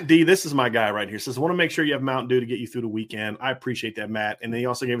 So Matt D, this is my guy right here. Says, I want to make sure you have Mountain Dew to get you through the weekend. I appreciate that, Matt. And then he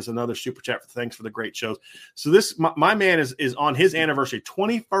also gave us another super chat for thanks for the great shows. So this, my man is on his anniversary,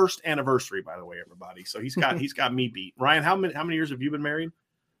 21st anniversary, by the way, everybody. So he's got me beat. Ryan, how many years have you been married?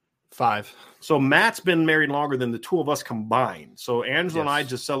 5. So Matt's been married longer than the 2 of us combined. So Angela and I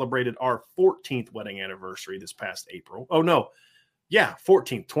just celebrated our 14th wedding anniversary this past April. Oh no. Yeah,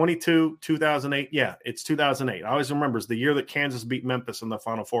 14th, 22, 2008. Yeah, it's 2008. I always remember it's the year that Kansas beat Memphis in the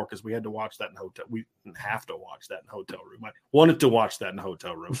Final Four because we had to watch that in hotel. We didn't have to watch that in hotel room. I wanted to watch that in a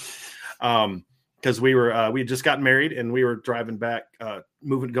hotel room because we had just gotten married and we were driving back,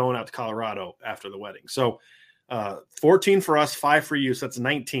 going out to Colorado after the wedding. So 14 for us, 5 for you. So that's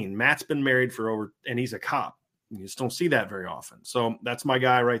 19. Matt's been married for over, and he's a cop. You just don't see that very often. So that's my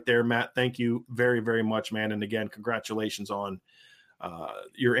guy right there, Matt. Thank you very, very much, man. And again, congratulations on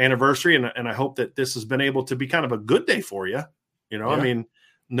your anniversary. And I hope that this has been able to be kind of a good day for you. You know, I mean,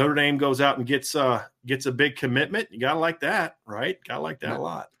 Notre Dame goes out and gets a big commitment. You got to like that, right? Got to like that a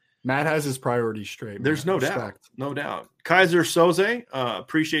lot. Matt has his priorities straight. There's no doubt. No doubt. Kaiser Soze,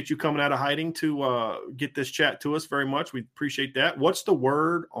 appreciate you coming out of hiding to get this chat to us very much. We appreciate that. What's the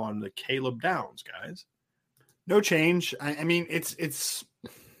word on the Caleb Downs, guys? No change. I mean, it's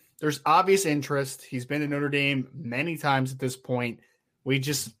there's obvious interest. He's been in Notre Dame many times at this point.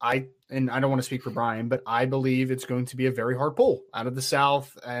 I don't want to speak for Brian, but I believe it's going to be a very hard pull out of the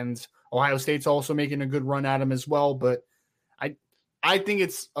South, and Ohio State's also making a good run at him as well. But I think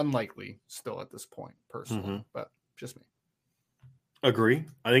it's unlikely still at this point, personally, but just me. Agree.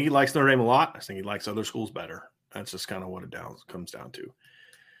 I think he likes Notre Dame a lot. I think he likes other schools better. That's just kind of what it comes down to.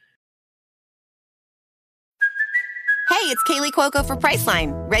 Hey, it's Kaylee Cuoco for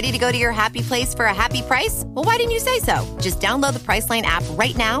Priceline. Ready to go to your happy place for a happy price? Well, why didn't you say so? Just download the Priceline app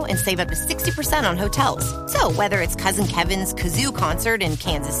right now and save up to 60% on hotels. So whether it's Cousin Kevin's Kazoo Concert in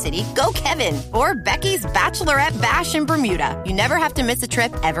Kansas City, go Kevin, or Becky's Bachelorette Bash in Bermuda, you never have to miss a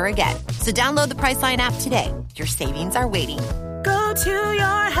trip ever again. So download the Priceline app today. Your savings are waiting. Go to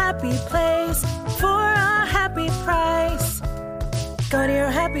your happy place for a happy price. Go to your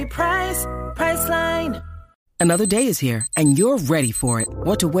happy price, Priceline. Another day is here, and you're ready for it.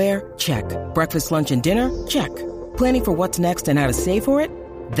 What to wear? Check. Breakfast, lunch, and dinner? Check. Planning for what's next and how to save for it?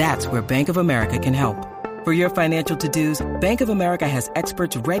 That's where Bank of America can help. For your financial to-dos, Bank of America has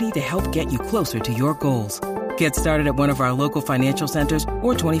experts ready to help get you closer to your goals. Get started at one of our local financial centers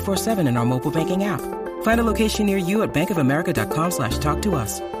or 24/7 in our mobile banking app. Find a location near you at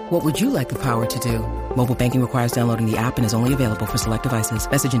bankofamerica.com/talktous. What would you like the power to do? Mobile banking requires downloading the app and is only available for select devices.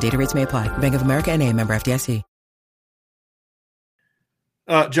 Message and data rates may apply. Bank of America NA, member FDIC.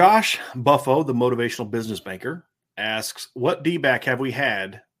 Josh Buffo, the motivational business banker, asks, what D-back have we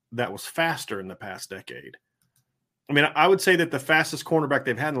had that was faster in the past decade? I mean, I would say that the fastest cornerback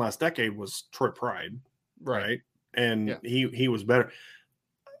they've had in the last decade was Troy Pride, right? And he was better.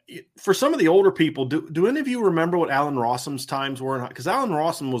 For some of the older people, do any of you remember what Allen Rossum's times were? Because Allen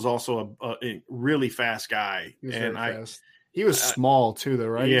Rossum was also a really fast guy. He was small too, though,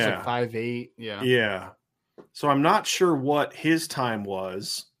 right? Yeah. He was like 5'8". Yeah. Yeah. So I'm not sure what his time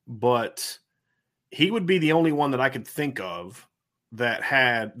was, but he would be the only one that I could think of that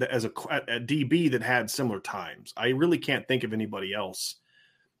had as a DB that had similar times. I really can't think of anybody else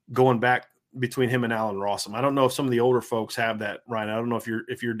going back between him and Allen Rossum. I don't know if some of the older folks have that, Ryan. I don't know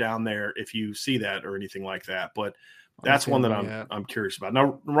if you're down there, if you see that or anything like that, but that's one that I'm curious about.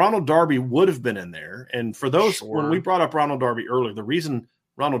 Now, Ronald Darby would have been in there. And for those, when we brought up Ronald Darby earlier, the reason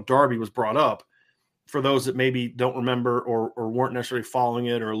Ronald Darby was brought up, for those that maybe don't remember or weren't necessarily following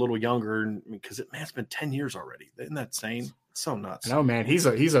it or a little younger, because it's been 10 years already. Isn't that insane? It's so nuts. I know, man. He's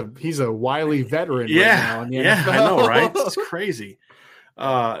a wily veteran. Yeah. Right now I know, right? It's crazy.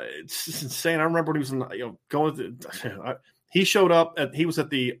 It's just insane. I remember when he was he showed up he was at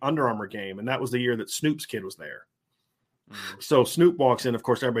the Under Armour game, and that was the year that Snoop's kid was there. So Snoop walks in, of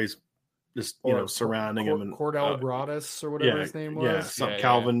course, everybody's just surrounding him, and Cordell Broadus or whatever his name was.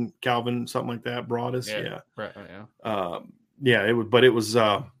 Calvin, something like that. Broadus, right, it was, but it was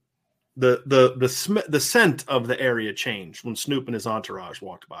the scent of the area changed when Snoop and his entourage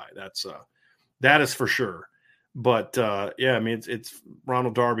walked by. That is for sure. But I mean, it's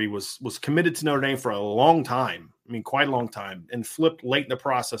Ronald Darby was committed to Notre Dame for a long time. I mean, quite a long time, and flipped late in the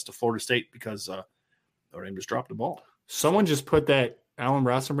process to Florida State because Notre Dame just dropped the ball. Someone just put that Allen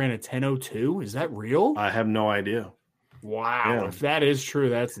Rossum ran a 10:02. Is that real? I have no idea. Wow. Yeah. If that is true,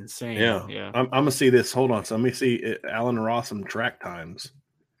 that's insane. Yeah. I'm going to see this. Hold on. So let me see Allen Rossum track times.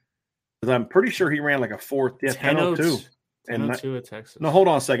 Because I'm pretty sure he ran like a 10:02. 10:02 at Texas. No, hold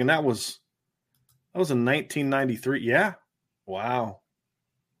on a second. That was in 1993. Yeah. Wow.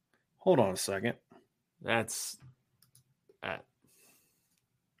 Hold on a second. That's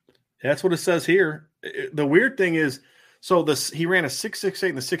what it says here. The weird thing is, so he ran a 6.68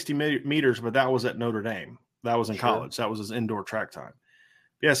 in the 60 meters, but that was at Notre Dame. That was in college. That was his indoor track time.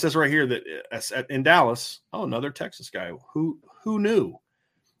 Yeah, it says right here that in Dallas, another Texas guy. Who knew?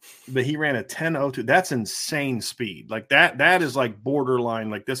 But he ran a 10:02. That's insane speed. Like that is like borderline.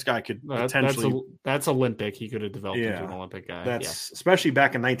 Like this guy could potentially. That's Olympic. He could have developed into an Olympic guy. That's especially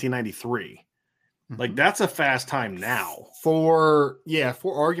back in 1993. Like, that's a fast time now. For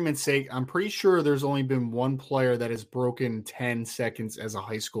argument's sake, I'm pretty sure there's only been one player that has broken 10 seconds as a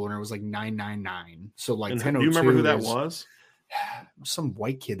high schooler, and it was like 9:99. So like 10:02. Do you remember who that was? Some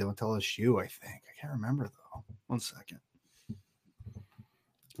white kid that went to LSU, I think. I can't remember though. 1 second.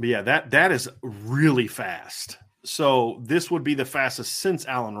 But yeah, that is really fast. So this would be the fastest since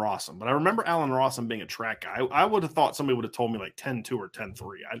Allen Rossum. But I remember Allen Rossum being a track guy. I would have thought somebody would have told me like 10.2 or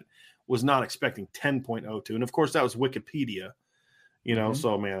 10.3. I was not expecting 10.02. And of course, that was Wikipedia.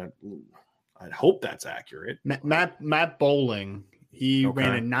 So man, I hope that's accurate. Matt Bowling, he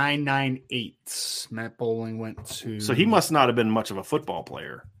ran a 9.98. Matt Bowling went to. So he must not have been much of a football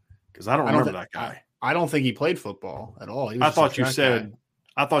player, because I don't remember that guy. I don't think he played football at all. I thought you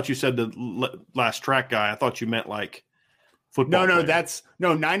said the last track guy. I thought you meant like football. No,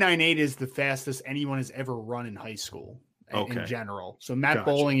 9.98 is the fastest anyone has ever run in high school. In general. So Matt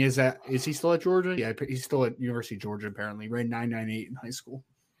Bowling is he still at Georgia? Yeah, he's still at University of Georgia apparently. Ran 9.98 in high school.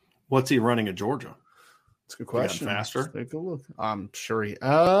 What's he running at Georgia? That's a good question. Faster? Take a look. I'm sure he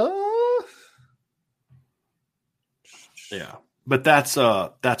Yeah. But that's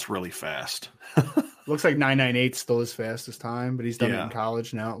really fast. Looks like 9.98 still his fastest time, but he's done it in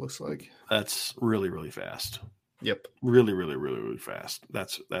college now, it looks like. That's really, really fast. Yep. Really, really, really, really fast.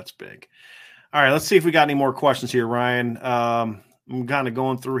 That's big. All right, let's see if we got any more questions here, Ryan. I'm kind of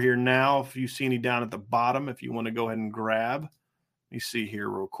going through here now. If you see any down at the bottom, if you want to go ahead and grab. Let me see here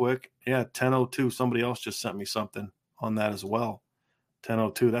real quick. Yeah, 10:02. Somebody else just sent me something on that as well.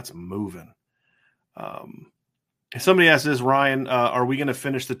 10:02. That's moving. Somebody asked this, Ryan, are we going to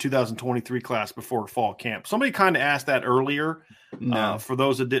finish the 2023 class before fall camp? Somebody kind of asked that earlier. No. For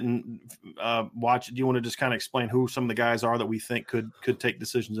those that didn't watch it, do you want to just kind of explain who some of the guys are that we think could take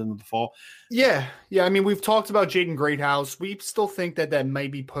decisions into the fall? Yeah. I mean, we've talked about Jaden Greathouse. We still think that may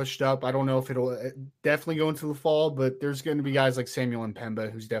be pushed up. I don't know if it'll definitely go into the fall, but there's going to be guys like Samuel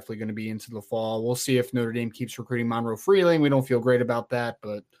Mpemba who's definitely going to be into the fall. We'll see if Notre Dame keeps recruiting Monroe Freeling. We don't feel great about that,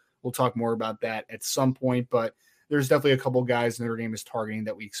 but we'll talk more about that at some point. But there's definitely a couple guys Notre Dame is targeting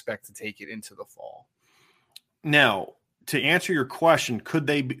that we expect to take it into the fall. Now, to answer your question, could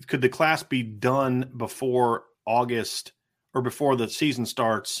the class be done before August or before the season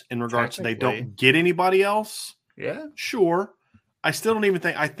starts in regards to they don't get anybody else? Yeah. Sure. I still don't even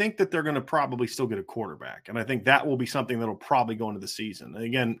think – I think that they're going to probably still get a quarterback, and I think that will be something that will probably go into the season. And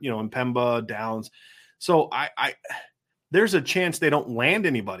again, Mpemba, Downs. So I there's a chance they don't land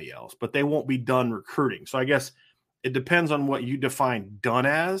anybody else, but they won't be done recruiting. So I guess – it depends on what you define done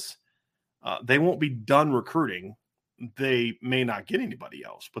as. They won't be done recruiting. They may not get anybody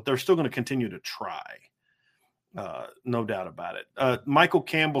else, but they're still going to continue to try. No doubt about it. Michael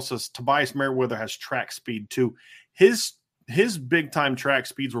Campbell says Tobias Merriweather has track speed too. His big time track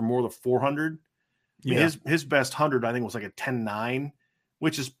speeds were more than 400. I mean, his best 100, I think, was like a 10.9,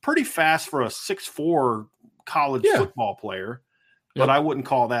 which is pretty fast for a 6'4" college football player. But I wouldn't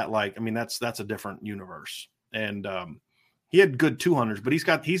call that that's a different universe. And he had good 200s, but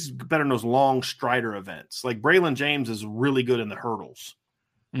he's better in those long strider events. Like Braylon James is really good in the hurdles,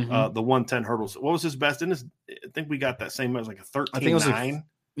 the 110 hurdles. What was his best? I think we got that same as like a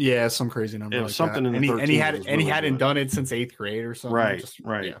 13.9. Some crazy number. It was like something that. In the 13s. And he hadn't done it since 8th grade or something.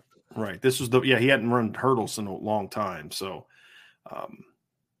 Right. This was he hadn't run hurdles in a long time. So,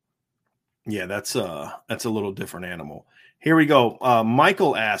 that's a little different animal. Here we go.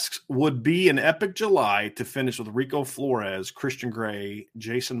 Michael asks, would be an epic July to finish with Rico Flores, Christian Gray,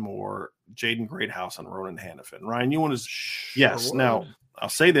 Jason Moore, Jaden Greathouse, and Ronan Hannafin. Ryan, you want to? Yes. Now, I'll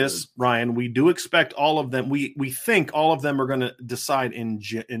say this, Ryan. We do expect all of them. We think all of them are going to decide in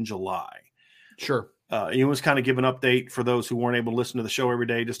July. Sure. You was kind of give an update for those who weren't able to listen to the show every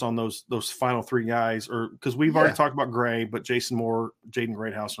day, just on those final three guys, or because we've already talked about Gray, but Jason Moore, Jaden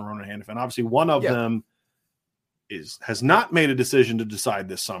Greathouse, and Ronan Hannafin. Obviously, one of them has not made a decision to decide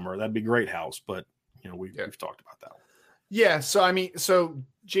this summer. That'd be Greathouse, but we've talked about that one. Yeah. So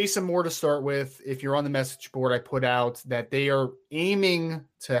Jason Moore to start with. If you're on the message board, I put out that they are aiming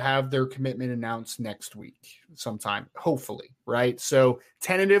to have their commitment announced next week sometime, hopefully, right? So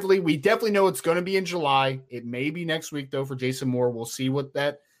tentatively, we definitely know it's going to be in July. It may be next week though for Jason Moore. We'll see what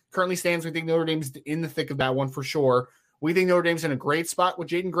that currently stands. We think Notre Dame's in the thick of that one for sure. We think Notre Dame's in a great spot with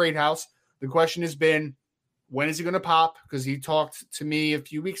Jaden Greathouse. The question has been, when is he going to pop? Because he talked to me a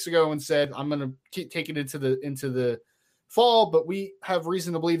few weeks ago and said, I'm going to keep taking it into the fall, but we have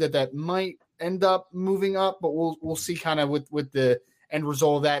reason to believe that might end up moving up, but we'll see kind of with the end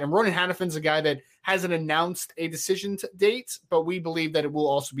result of that. And Ronan Hannafin's a guy that hasn't announced a decision date, but we believe that it will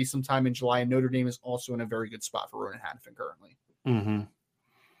also be sometime in July, and Notre Dame is also in a very good spot for Ronan Hannafin currently. Mm-hmm.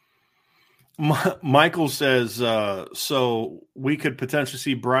 Michael says, so we could potentially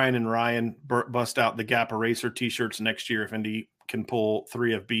see Brian and Ryan bust out the Gap Eraser T-shirts next year if Indy can pull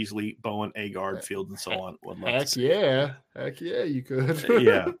 3 of Beasley, Bowen, Agard, Field, and so on. Heck yeah, you could.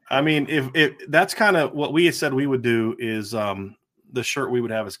 Yeah, I mean, if that's kind of what we had said we would do is the shirt we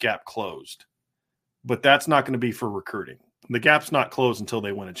would have is Gap closed, but that's not going to be for recruiting. The Gap's not closed until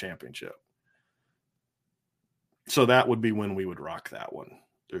they win a championship, so that would be when we would rock that one.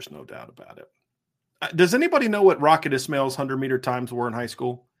 There's no doubt about it. Does anybody know what Rocket Ismail's 100-meter times were in high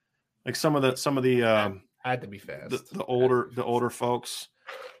school? Like some of the had to be fast. The older folks,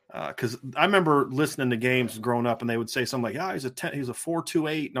 because I remember listening to games growing up, and they would say something like, he's a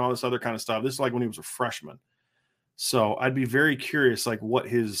 4.28 and all this other kind of stuff. This is like when he was a freshman. So I'd be very curious, like what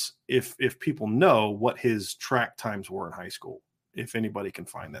his if people know what his track times were in high school. If anybody can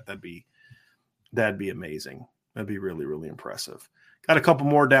find that, that'd be amazing. That'd be really, really impressive. Got a couple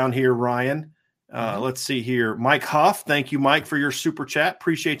more down here, Ryan. Let's see here. Mike Huff. Thank you, Mike, for your super chat.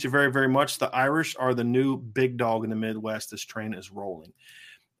 Appreciate you very, very much. The Irish are the new big dog in the Midwest. This train is rolling.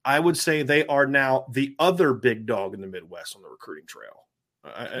 I would say they are now the other big dog in the Midwest on the recruiting trail.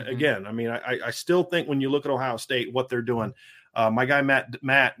 Again, I mean, I still think when you look at Ohio State, what they're doing, my guy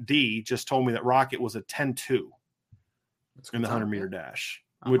Matt D just told me that Rocket was a 10-2 in the 100-meter dash.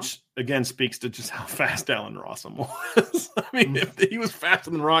 Which, again, speaks to just how fast Allen Rossum was. I mean, if he was faster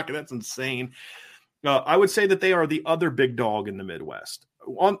than Rocket, that's insane. I would say that they are the other big dog in the Midwest.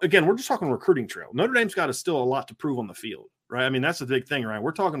 Again, we're just talking recruiting trail. Notre Dame's got still a lot to prove on the field, right? I mean, that's the big thing, right?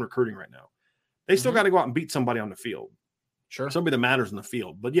 We're talking recruiting right now. They still got to go out and beat somebody on the field. Sure. Somebody that matters in the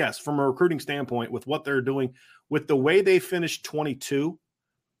field. But, yes, from a recruiting standpoint, with what they're doing, with the way they finished 22,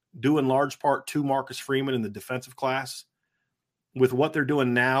 due in large part to Marcus Freeman in the defensive class, with what they're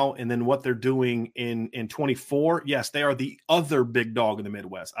doing now and then what they're doing in 24, yes, they are the other big dog in the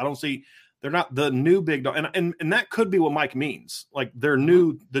Midwest. I don't see – they're not the new big dog. And that could be what Mike means. Like the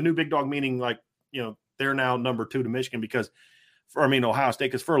new big dog meaning like, you know, they're now number 2 to Michigan because – Ohio State.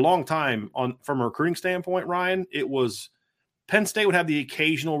 Because for a long time from a recruiting standpoint, Ryan, it was Penn State would have the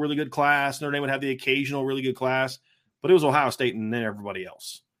occasional really good class. Notre Dame would have the occasional really good class. But it was Ohio State and then everybody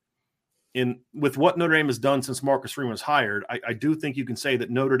else. With what Notre Dame has done since Marcus Freeman was hired, I do think you can say that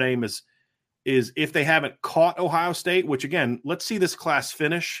Notre Dame is if they haven't caught Ohio State, which again, let's see this class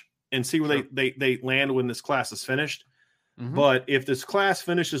finish and see where they land when this class is finished. Mm-hmm. But if this class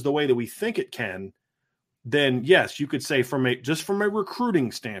finishes the way that we think it can, then yes, you could say from a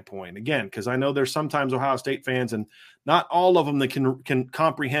recruiting standpoint, again, because I know there's sometimes Ohio State fans and not all of them that can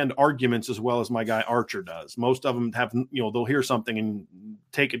comprehend arguments as well as my guy Archer does. Most of them have, they'll hear something and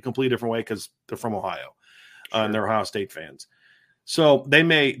take it a completely different way because they're from Ohio and they're Ohio State fans. So they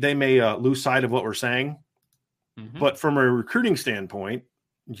may lose sight of what we're saying, but from a recruiting standpoint,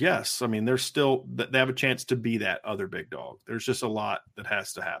 yes, I mean, they have a chance to be that other big dog. There's just a lot that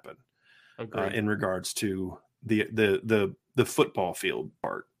has to happen. In regards to the football field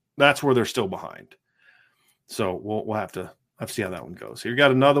part. That's where they're still behind. So we'll have to see how that one goes. Here you got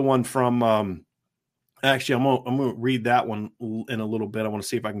another one from actually I'm gonna read that one in a little bit. I want to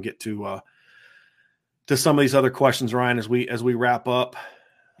see if I can get to some of these other questions, Ryan, as we wrap up.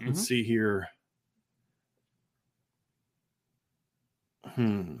 Let's see here.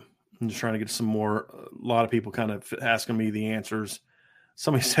 I'm just trying to get some more. A lot of people kind of asking me the answers.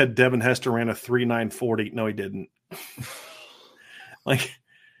 Somebody said Devin Hester ran a 3.940. No, he didn't. Like,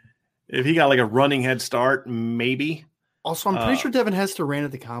 if he got like a running head start, maybe. Also, I'm pretty sure Devin Hester ran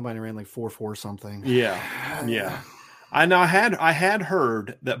at the combine and ran like 4.4 something. Yeah. I know. I had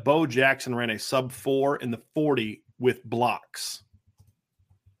heard that Bo Jackson ran a sub 4 in the 40 with blocks.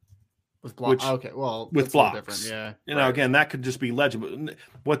 With blocks. Okay, well, with blocks. Yeah. Again, that could just be legend.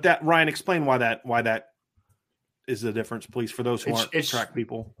 What that Ryan, explain why that is the difference, please, for those who aren't track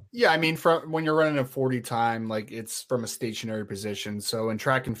people. Yeah, I mean, when you're running a 40 time, like it's from a stationary position. So in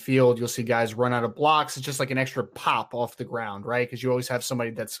track and field, you'll see guys run out of blocks. It's just like an extra pop off the ground, right? Because you always have somebody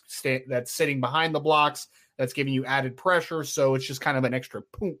that's sitting behind the blocks that's giving you added pressure. So it's just kind of an extra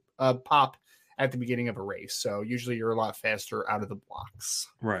pop at the beginning of a race. So usually you're a lot faster out of the blocks.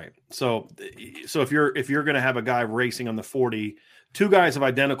 Right. So if you're going to have a guy racing on the 40, two guys of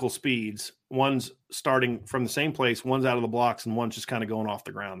identical speeds, one's starting from the same place, one's out of the blocks, and one's just kind of going off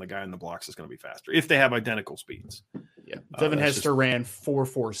the ground. The guy in the blocks is going to be faster if they have identical speeds. Yeah. Devin Hester ran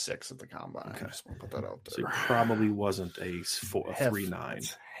 4.46 at the combine. Okay. I just want to put that out there. So it probably wasn't a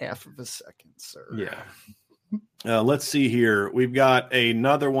 3.9. Half of a second, sir. Yeah. Let's see here. We've got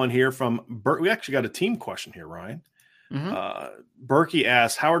another one here from Bert. We actually got a team question here, Ryan. Berkey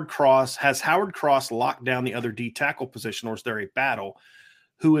asks, has Howard Cross locked down the other D tackle position, or is there a battle?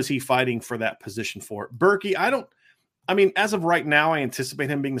 who is he fighting for that position for? Berkey, as of right now, I anticipate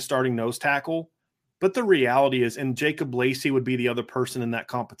him being the starting nose tackle. But the reality is, and Jacob Lacey would be the other person in that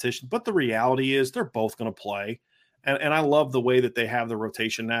competition, but the reality is they're both going to play. And I love the way that they have the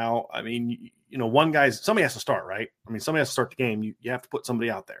rotation now. I mean, somebody has to start, right? I mean, somebody has to start the game. You have to put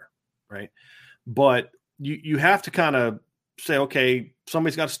somebody out there, right? But you have to kind of say, okay,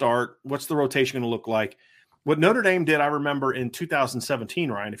 somebody's got to start. What's the rotation going to look like? What Notre Dame did, I remember in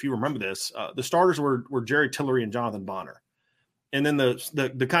 2017, Ryan, if you remember this, the starters were Jerry Tillery and Jonathan Bonner. And then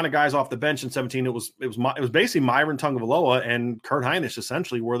the kind of guys off the bench in 17, it was basically Myron Tungavaloa and Kurt Hinish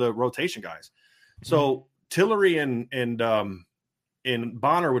essentially were the rotation guys. So Tillery and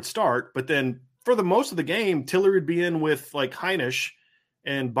Bonner would start, but then for the most of the game, Tillery would be in with like Hinish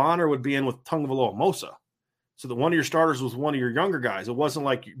and Bonner would be in with Tungavaloa Mosa. So that one of your starters was one of your younger guys. It wasn't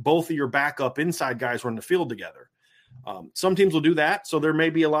like both of your backup inside guys were in the field together. Some teams will do that. So there may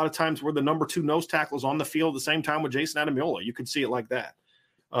be a lot of times where the number 2 nose tackle is on the field at the same time with Jason Adamiola. You could see it like that.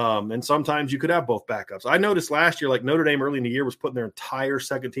 And sometimes you could have both backups. I noticed last year, like Notre Dame early in the year was putting their entire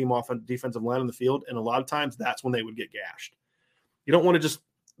second team defensive line on the field. And a lot of times that's when they would get gashed. You don't want to just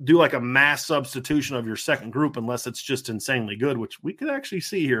do like a mass substitution of your second group unless it's just insanely good, which we could actually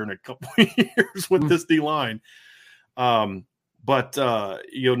see here in a couple of years with this D line. But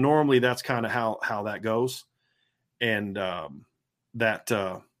normally that's kind of how that goes. And they're going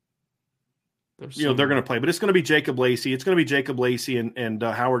to play, but it's going to be Jacob Lacey. It's going to be Jacob Lacey and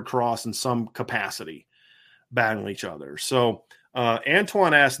Howard Cross in some capacity battling each other. So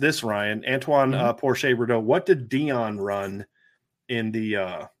Antoine asked this, Ryan, Porsche Rideau, what did Dion run in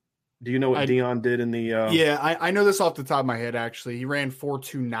the do you know what Dion did in the yeah, I know this off the top of my head. Actually, he ran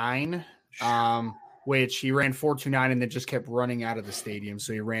 4.29, which he ran 4.29 and then just kept running out of the stadium.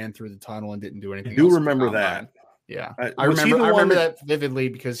 So he ran through the tunnel and didn't do anything. I do remember that. Yeah, I remember that vividly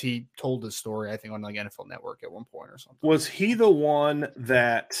because he told his story, I think, on like NFL Network at one point or something. Was he the one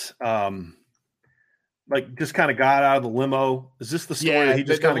that just kind of got out of the limo? Is this the story that he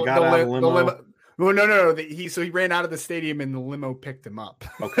just kind of got out of the limo? Well, no. He ran out of the stadium and the limo picked him up.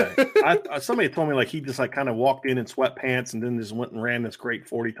 Okay. Somebody told me like he just like kind of walked in sweatpants and then just went and ran this great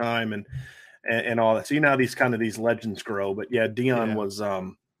 40 time and all that. So how these legends grow. But yeah, Dion was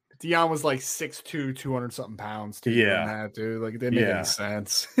like 6'2", 200 something pounds. Yeah, that dude. Like it didn't make any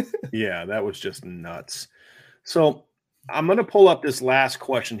sense. Yeah, that was just nuts. So I'm going to pull up this last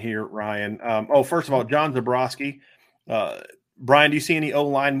question here, Ryan. First of all, John Zabrowski. Brian, do you see any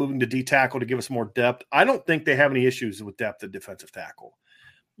O-line moving to D tackle to give us more depth? I don't think they have any issues with depth at defensive tackle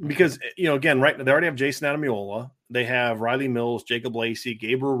because, again, right now they already have Jason Adamiola. They have Riley Mills, Jacob Lacey,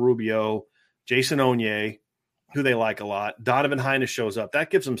 Gabriel Rubio, Jason Onye, who they like a lot. Donovan Hines shows up.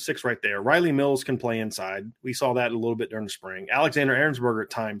 That gives them 6 right there. Riley Mills can play inside. We saw that a little bit during the spring. Alexander Ahrensberger at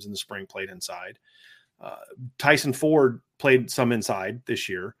times in the spring played inside. Tyson Ford played some inside this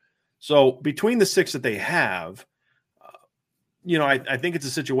year. So between the 6 that they have, I think it's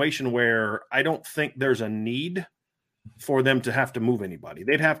a situation where I don't think there's a need for them to have to move anybody.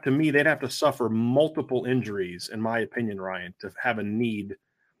 They'd have to suffer multiple injuries, in my opinion, Ryan, to have a need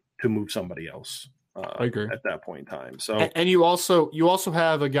to move somebody else. I agree at that point in time. So, and you also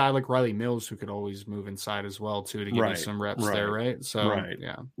have a guy like Riley Mills who could always move inside as well too to give you some reps there, right? So,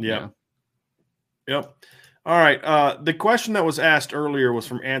 yeah. Yep. All right. The question that was asked earlier was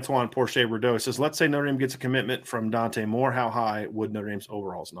from Antoine Porsche Rideau. It says, let's say Notre Dame gets a commitment from Dante Moore. How high would Notre Dame's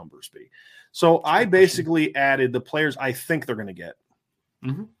overalls numbers be? So I basically added the players I think they're going to get.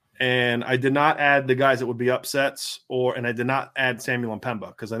 Mm-hmm. And I did not add the guys that would be upsets and I did not add Samuel Mpemba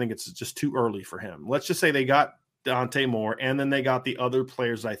because I think it's just too early for him. Let's just say they got Dante Moore and then they got the other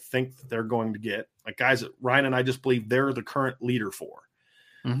players I think they're going to get, like guys that Ryan and I just believe they're the current leader for.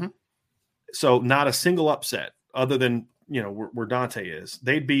 Mm-hmm. So not a single upset other than, where Dante is.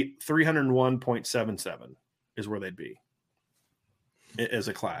 They'd be 301.77 is where they'd be as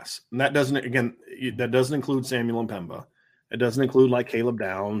a class. And that doesn't include Samuel Mpemba. It doesn't include like Caleb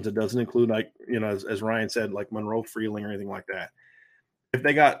Downs. It doesn't include like, as Ryan said, like Monroe Freeling or anything like that. If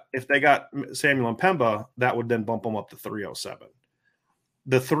they got Samuel Mpemba, that would then bump them up to 307.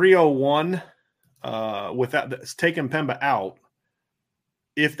 The 301 taking Mpemba out,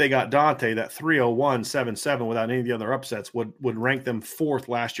 if they got Dante, that 301.77 without any of the other upsets would rank them 4th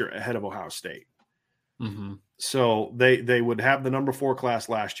last year ahead of Ohio State. Mm-hmm. So they would have the number 4 class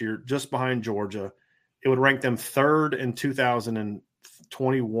last year, just behind Georgia. It would rank them 3rd in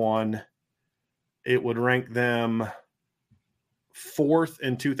 2021. It would rank them 4th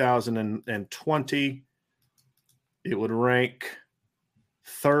in 2020. It would rank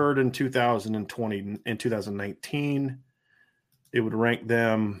 3rd in 2020 and 2019. It would rank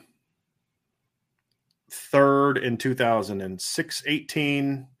them third in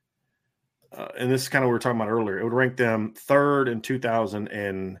 2018. And this is kind of what we were talking about earlier. It would rank them third in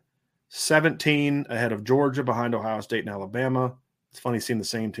 2017 ahead of Georgia, behind Ohio State and Alabama. It's funny seeing the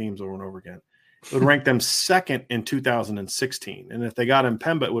same teams over and over again. It would rank them second in 2016. And if they got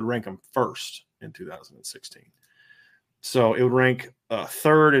Mpemba, it would rank them first in 2016. So it would rank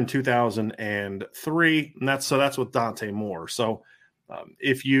third in 2003. And that's with Dante Moore. So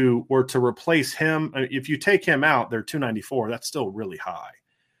if you were to replace him, if you take him out, they're 294. That's still really high.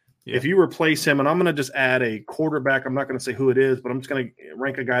 Yeah. If you replace him, and I'm going to just add a quarterback, I'm not going to say who it is, but I'm just going to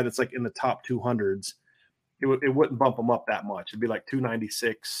rank a guy that's like in the top 200s. It wouldn't bump them up that much. It'd be like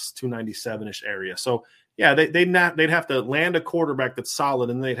 296, 297-ish area. So, yeah, they'd have to land a quarterback that's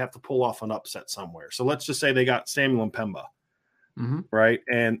solid, and they'd have to pull off an upset somewhere. So let's just say they got Samuel Mpemba, right?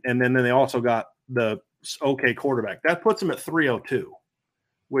 And then they also got the okay quarterback. That puts them at 302,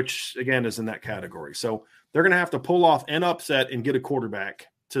 which, again, is in that category. So they're going to have to pull off an upset and get a quarterback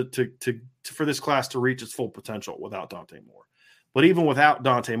to for this class to reach its full potential without Dante Moore. But even without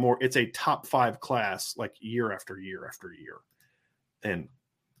Dante Moore, it's a top 5 class like year after year after year. And,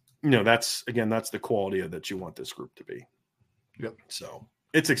 that's the quality that you want this group to be. Yep. So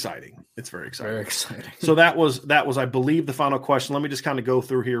it's exciting. It's very exciting. Very exciting. So that was, I believe, the final question. Let me just kind of go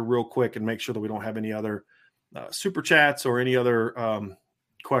through here real quick and make sure that we don't have any other super chats or any other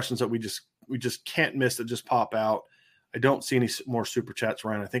questions that we just can't miss that just pop out. I don't see any more super chats,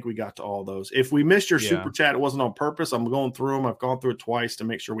 Ryan. I think we got to all those. If we missed your super chat, it wasn't on purpose. I'm going through them. I've gone through it twice to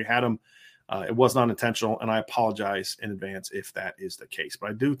make sure we had them. It was not intentional, and I apologize in advance if that is the case. But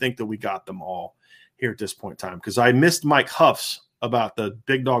I do think that we got them all here at this point in time, because I missed Mike Huff's about the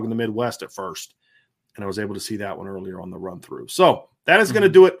big dog in the Midwest at first, and I was able to see that one earlier on the run through. So that is going to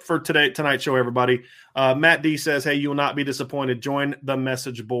do it for tonight's show, everybody. Matt D says, hey, you will not be disappointed. Join the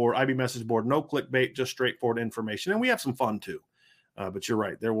message board, IB message board. No clickbait, just straightforward information. And we have some fun too. But you're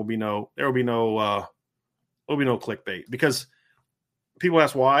right. There will be no clickbait, because people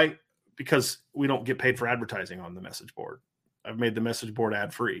ask why, because we don't get paid for advertising on the message board. I've made the message board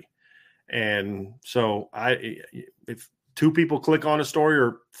ad free. And so if 2 people click on a story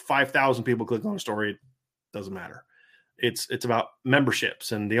or 5,000 people click on a story, it doesn't matter. It's about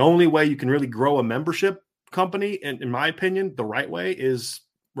memberships. And the only way you can really grow a membership company, in my opinion, the right way, is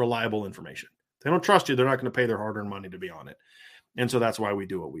reliable information. If they don't trust you, they're not going to pay their hard-earned money to be on it. And so that's why we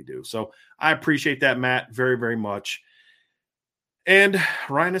do what we do. So I appreciate that, Matt, very, very much. And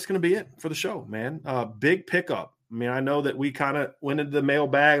Ryan, that's going to be it for the show, man. Big pickup. I mean, I know that we kind of went into the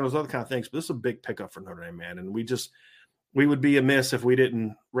mailbag and those other kind of things, but this is a big pickup for Notre Dame, man. And we would be amiss if we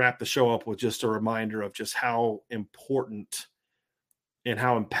didn't wrap the show up with just a reminder of just how important and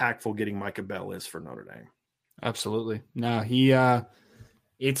how impactful getting Micah Bell is for Notre Dame. Absolutely. No,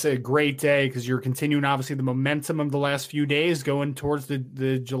 it's a great day because you're continuing, obviously, the momentum of the last few days going towards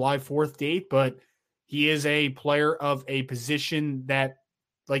the July 4th date, but he is a player of a position that,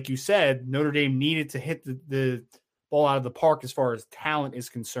 like you said, Notre Dame needed to hit the ball out of the park as far as talent is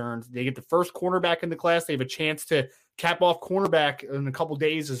concerned. They get the first cornerback in the class. They have a chance to cap off cornerback in a couple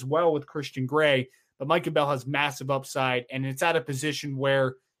days as well with Christian Gray. But Micah Bell has massive upside, and it's at a position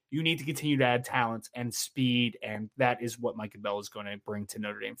where you need to continue to add talent and speed, and that is what Micah Bell is going to bring to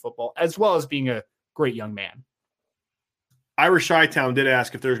Notre Dame football, as well as being a great young man. Irish Chi-Town did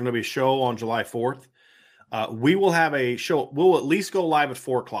ask if there's going to be a show on July 4th. We will have a show. We'll at least go live at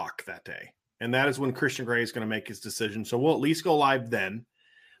 4 o'clock that day, and that is when Christian Gray is going to make his decision. So we'll at least go live then.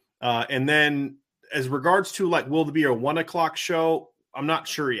 And then as regards to, like, will there be a 1 o'clock show? I'm not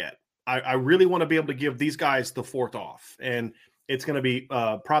sure yet. I really want to be able to give these guys the 4th off. And it's going to be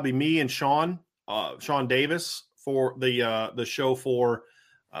probably me and Sean Davis for the show for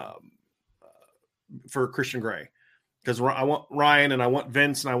Christian Gray. Because I want Ryan and I want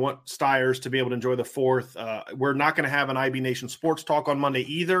Vince and I want Stiers to be able to enjoy the 4th. We're not going to have an IB Nation Sports Talk on Monday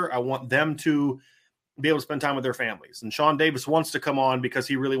either. I want them to be able to spend time with their families. And Sean Davis wants to come on because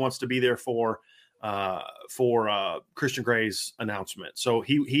he really wants to be there for Christian Gray's announcement. So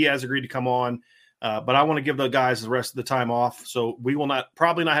he has agreed to come on. But I want to give the guys the rest of the time off. So we will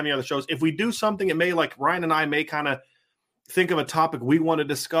probably not have any other shows. If we do something, it may, like, Ryan and I may kind of think of a topic we want to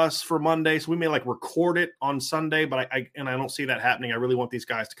discuss for Monday. So we may, like, record it on Sunday, but I don't see that happening. I really want these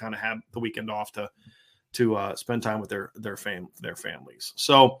guys to kind of have the weekend off to spend time with their families.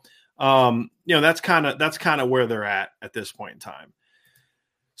 So, that's kind of where they're at this point in time.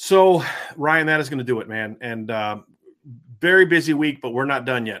 So Ryan, that is going to do it, man. And, very busy week, but we're not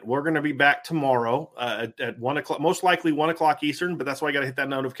done yet. We're going to be back tomorrow at 1 o'clock, most likely 1 o'clock Eastern, but that's why I got to hit that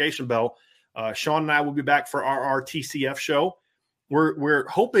notification bell. Sean and I will be back for our TCF show. we're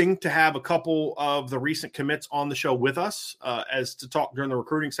hoping to have a couple of the recent commits on the show with us as to talk during the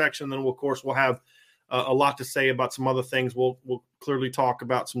recruiting section. Then, of course, we'll have a lot to say about some other things. We'll clearly talk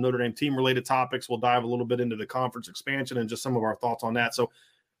about some Notre Dame team-related topics. We'll dive a little bit into the conference expansion and just some of our thoughts on that. So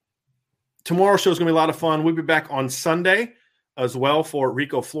tomorrow's show is going to be a lot of fun. We'll be back on Sunday as well for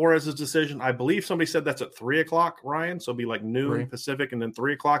Rico Flores' decision. I believe somebody said that's at 3 o'clock, Ryan. So it'll be like noon Pacific and then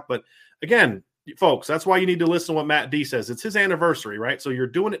 3 o'clock. But again, folks, that's why you need to listen to what Matt D says. It's his anniversary, right? So you're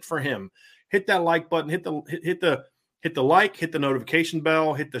doing it for him. Hit that like button, hit the like, hit the notification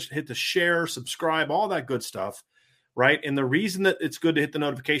bell, hit the share, subscribe, all that good stuff, right? And the reason that it's good to hit the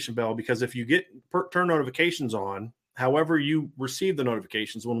notification bell, because if you turn notifications on, however you receive the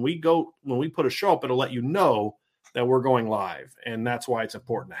notifications, when we put a show up, it'll let you know that we're going live. And that's why it's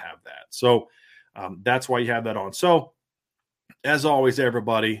important to have that. So that's why you have that on. So as always,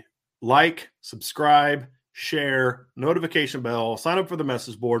 everybody, like, subscribe, share, notification bell, sign up for the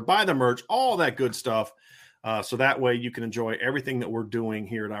message board, buy the merch, all that good stuff. So that way you can enjoy everything that we're doing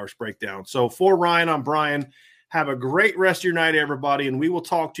here at Irish Breakdown. So for Ryan, I'm Brian. Have a great rest of your night, everybody. And we will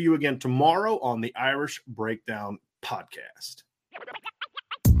talk to you again tomorrow on the Irish Breakdown podcast.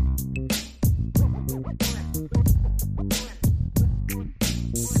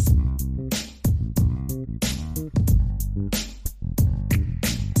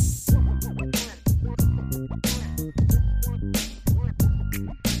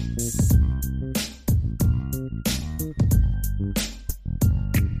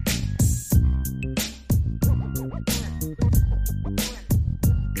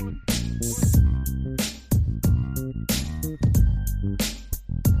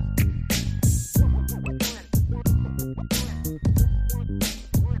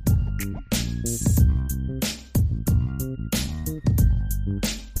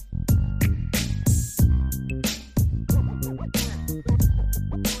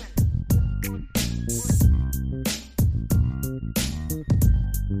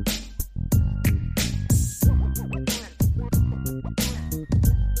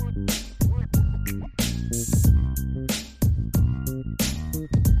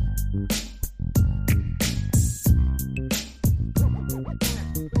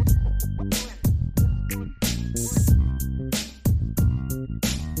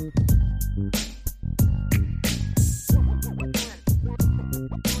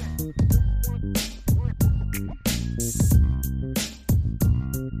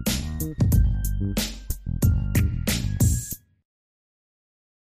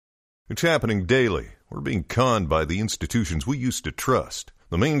 It's happening daily. We're being conned by the institutions we used to trust.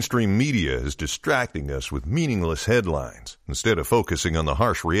 The mainstream media is distracting us with meaningless headlines instead of focusing on the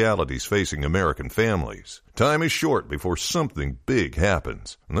harsh realities facing American families. Time is short before something big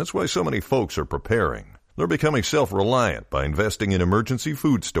happens, and that's why so many folks are preparing. They're becoming self-reliant by investing in emergency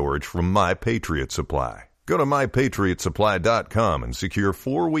food storage from My Patriot Supply. Go to MyPatriotSupply.com and secure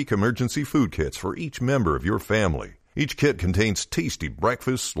 4-week emergency food kits for each member of your family. Each kit contains tasty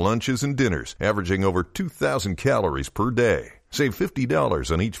breakfasts, lunches, and dinners, averaging over 2,000 calories per day. Save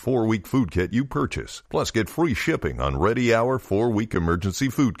 $50 on each 4-week food kit you purchase. Plus, get free shipping on Ready Hour 4-week emergency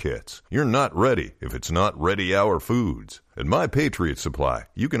food kits. You're not ready if it's not Ready Hour foods. At My Patriot Supply,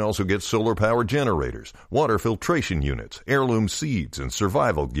 you can also get solar power generators, water filtration units, heirloom seeds, and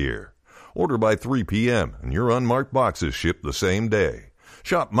survival gear. Order by 3 p.m. and your unmarked boxes ship the same day.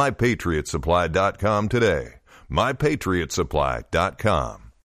 Shop MyPatriotSupply.com today. MyPatriotSupply.com.